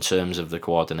have in terms of the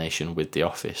coordination with the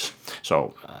office.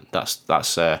 So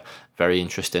that's very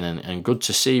interesting and good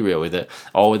to see, really, that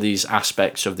all of these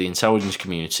aspects of the intelligence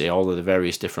community, all of the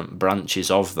various different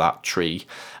branches of that tree,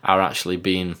 are actually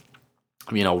being,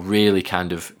 really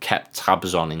kind of kept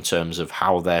tabs on in terms of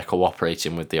how they're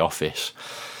cooperating with the office.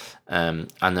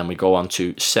 And then we go on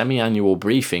to semi-annual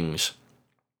briefings.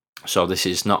 So this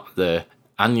is not the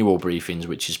annual briefings,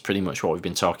 which is pretty much what we've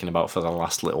been talking about for the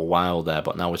last little while there,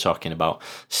 but now we're talking about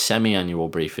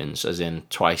semi-annual briefings, as in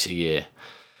twice a year.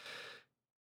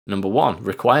 Number 1,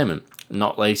 requirement,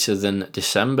 not later than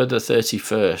December the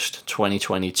 31st,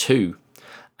 2022,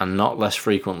 and not less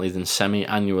frequently than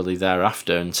semi-annually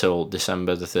thereafter until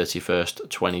December the 31st,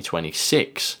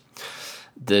 2026.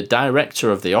 The director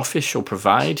of the office shall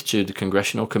provide to the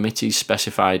congressional committees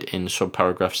specified in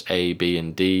subparagraphs A, B,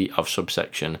 and D of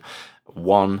subsection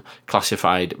 1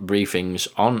 classified briefings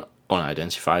on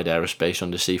unidentified aerospace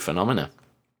undersea phenomena.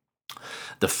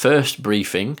 The first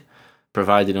briefing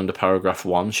provided under paragraph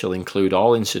 1 shall include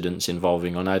all incidents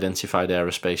involving unidentified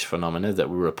aerospace phenomena that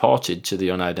were reported to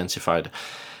the Unidentified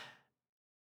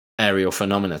Aerial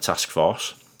Phenomena Task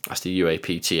Force, that's the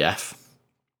UAPTF,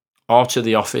 or to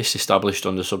the office established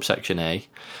under subsection A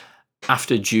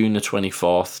after June the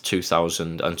 24th,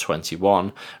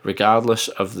 2021, regardless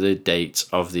of the date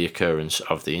of the occurrence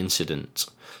of the incident.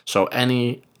 So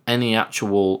any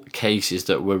actual cases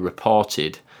that were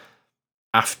reported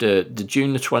after the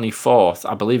June the 24th,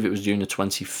 I believe it was June the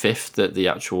 25th that the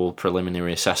actual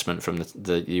preliminary assessment from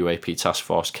the UAP task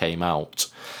force came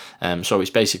out. So it's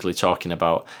basically talking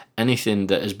about anything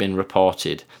that has been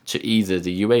reported to either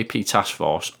the UAP task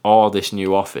force or this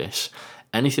new office,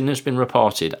 anything that's been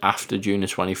reported after June the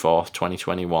 24th,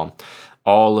 2021,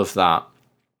 all of that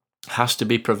has to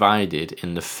be provided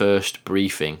in the first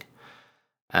briefing,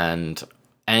 and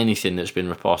anything that's been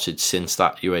reported since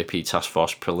that UAP task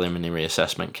force preliminary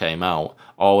assessment came out,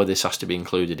 all of this has to be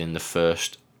included in the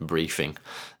first briefing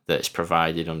that's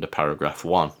provided under paragraph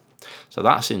 1. So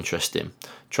that's interesting,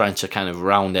 trying to kind of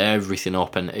round everything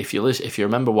up. And if you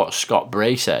remember what Scott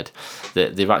Bray said,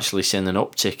 that they've actually seen an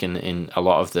uptick in a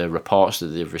lot of the reports that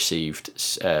they've received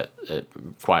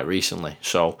quite recently.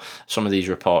 So some of these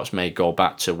reports may go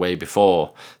back to way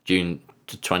before June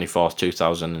 24th,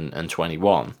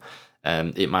 2021.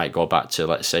 It might go back to,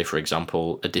 let's say, for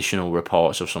example, additional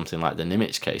reports of something like the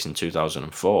Nimitz case in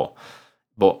 2004.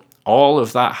 But all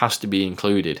of that has to be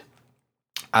included.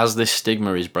 As this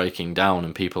stigma is breaking down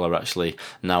and people are actually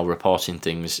now reporting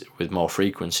things with more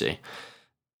frequency,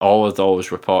 all of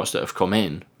those reports that have come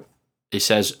in, it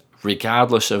says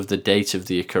regardless of the date of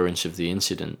the occurrence of the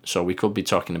incident. So we could be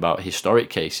talking about historic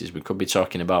cases. We could be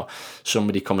talking about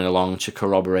somebody coming along to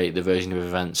corroborate the version of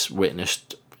events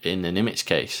witnessed in the Nimitz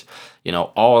case.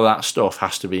 All of that stuff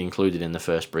has to be included in the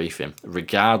first briefing,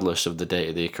 regardless of the date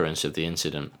of the occurrence of the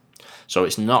incident. So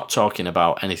it's not talking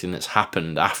about anything that's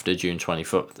happened after June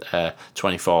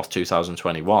 24th,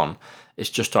 2021. It's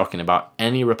just talking about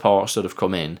any reports that have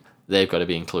come in, they've got to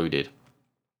be included.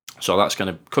 So that's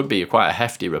could be quite a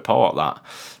hefty report, that,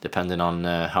 depending on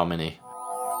how many.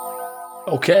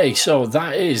 Okay, so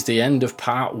that is the end of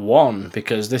part 1,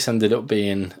 because this ended up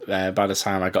being, by the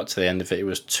time I got to the end of it, it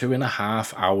was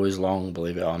 2.5 hours long,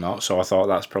 believe it or not. So I thought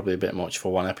that's probably a bit much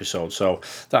for one episode. So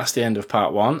that's the end of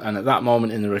part 1. And at that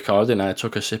moment in the recording, I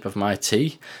took a sip of my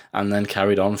tea and then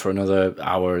carried on for another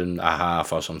hour and a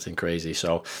half or something crazy.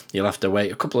 So you'll have to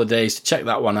wait a couple of days to check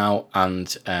that one out,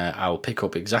 and I'll pick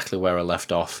up exactly where I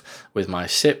left off with my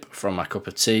sip from my cup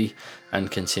of tea and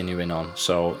continuing on.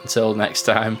 So until next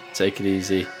time, take it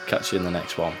easy. Catch you in the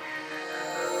next one.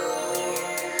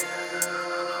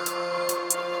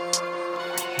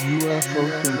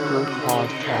 UFO Thinker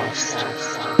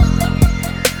Podcast.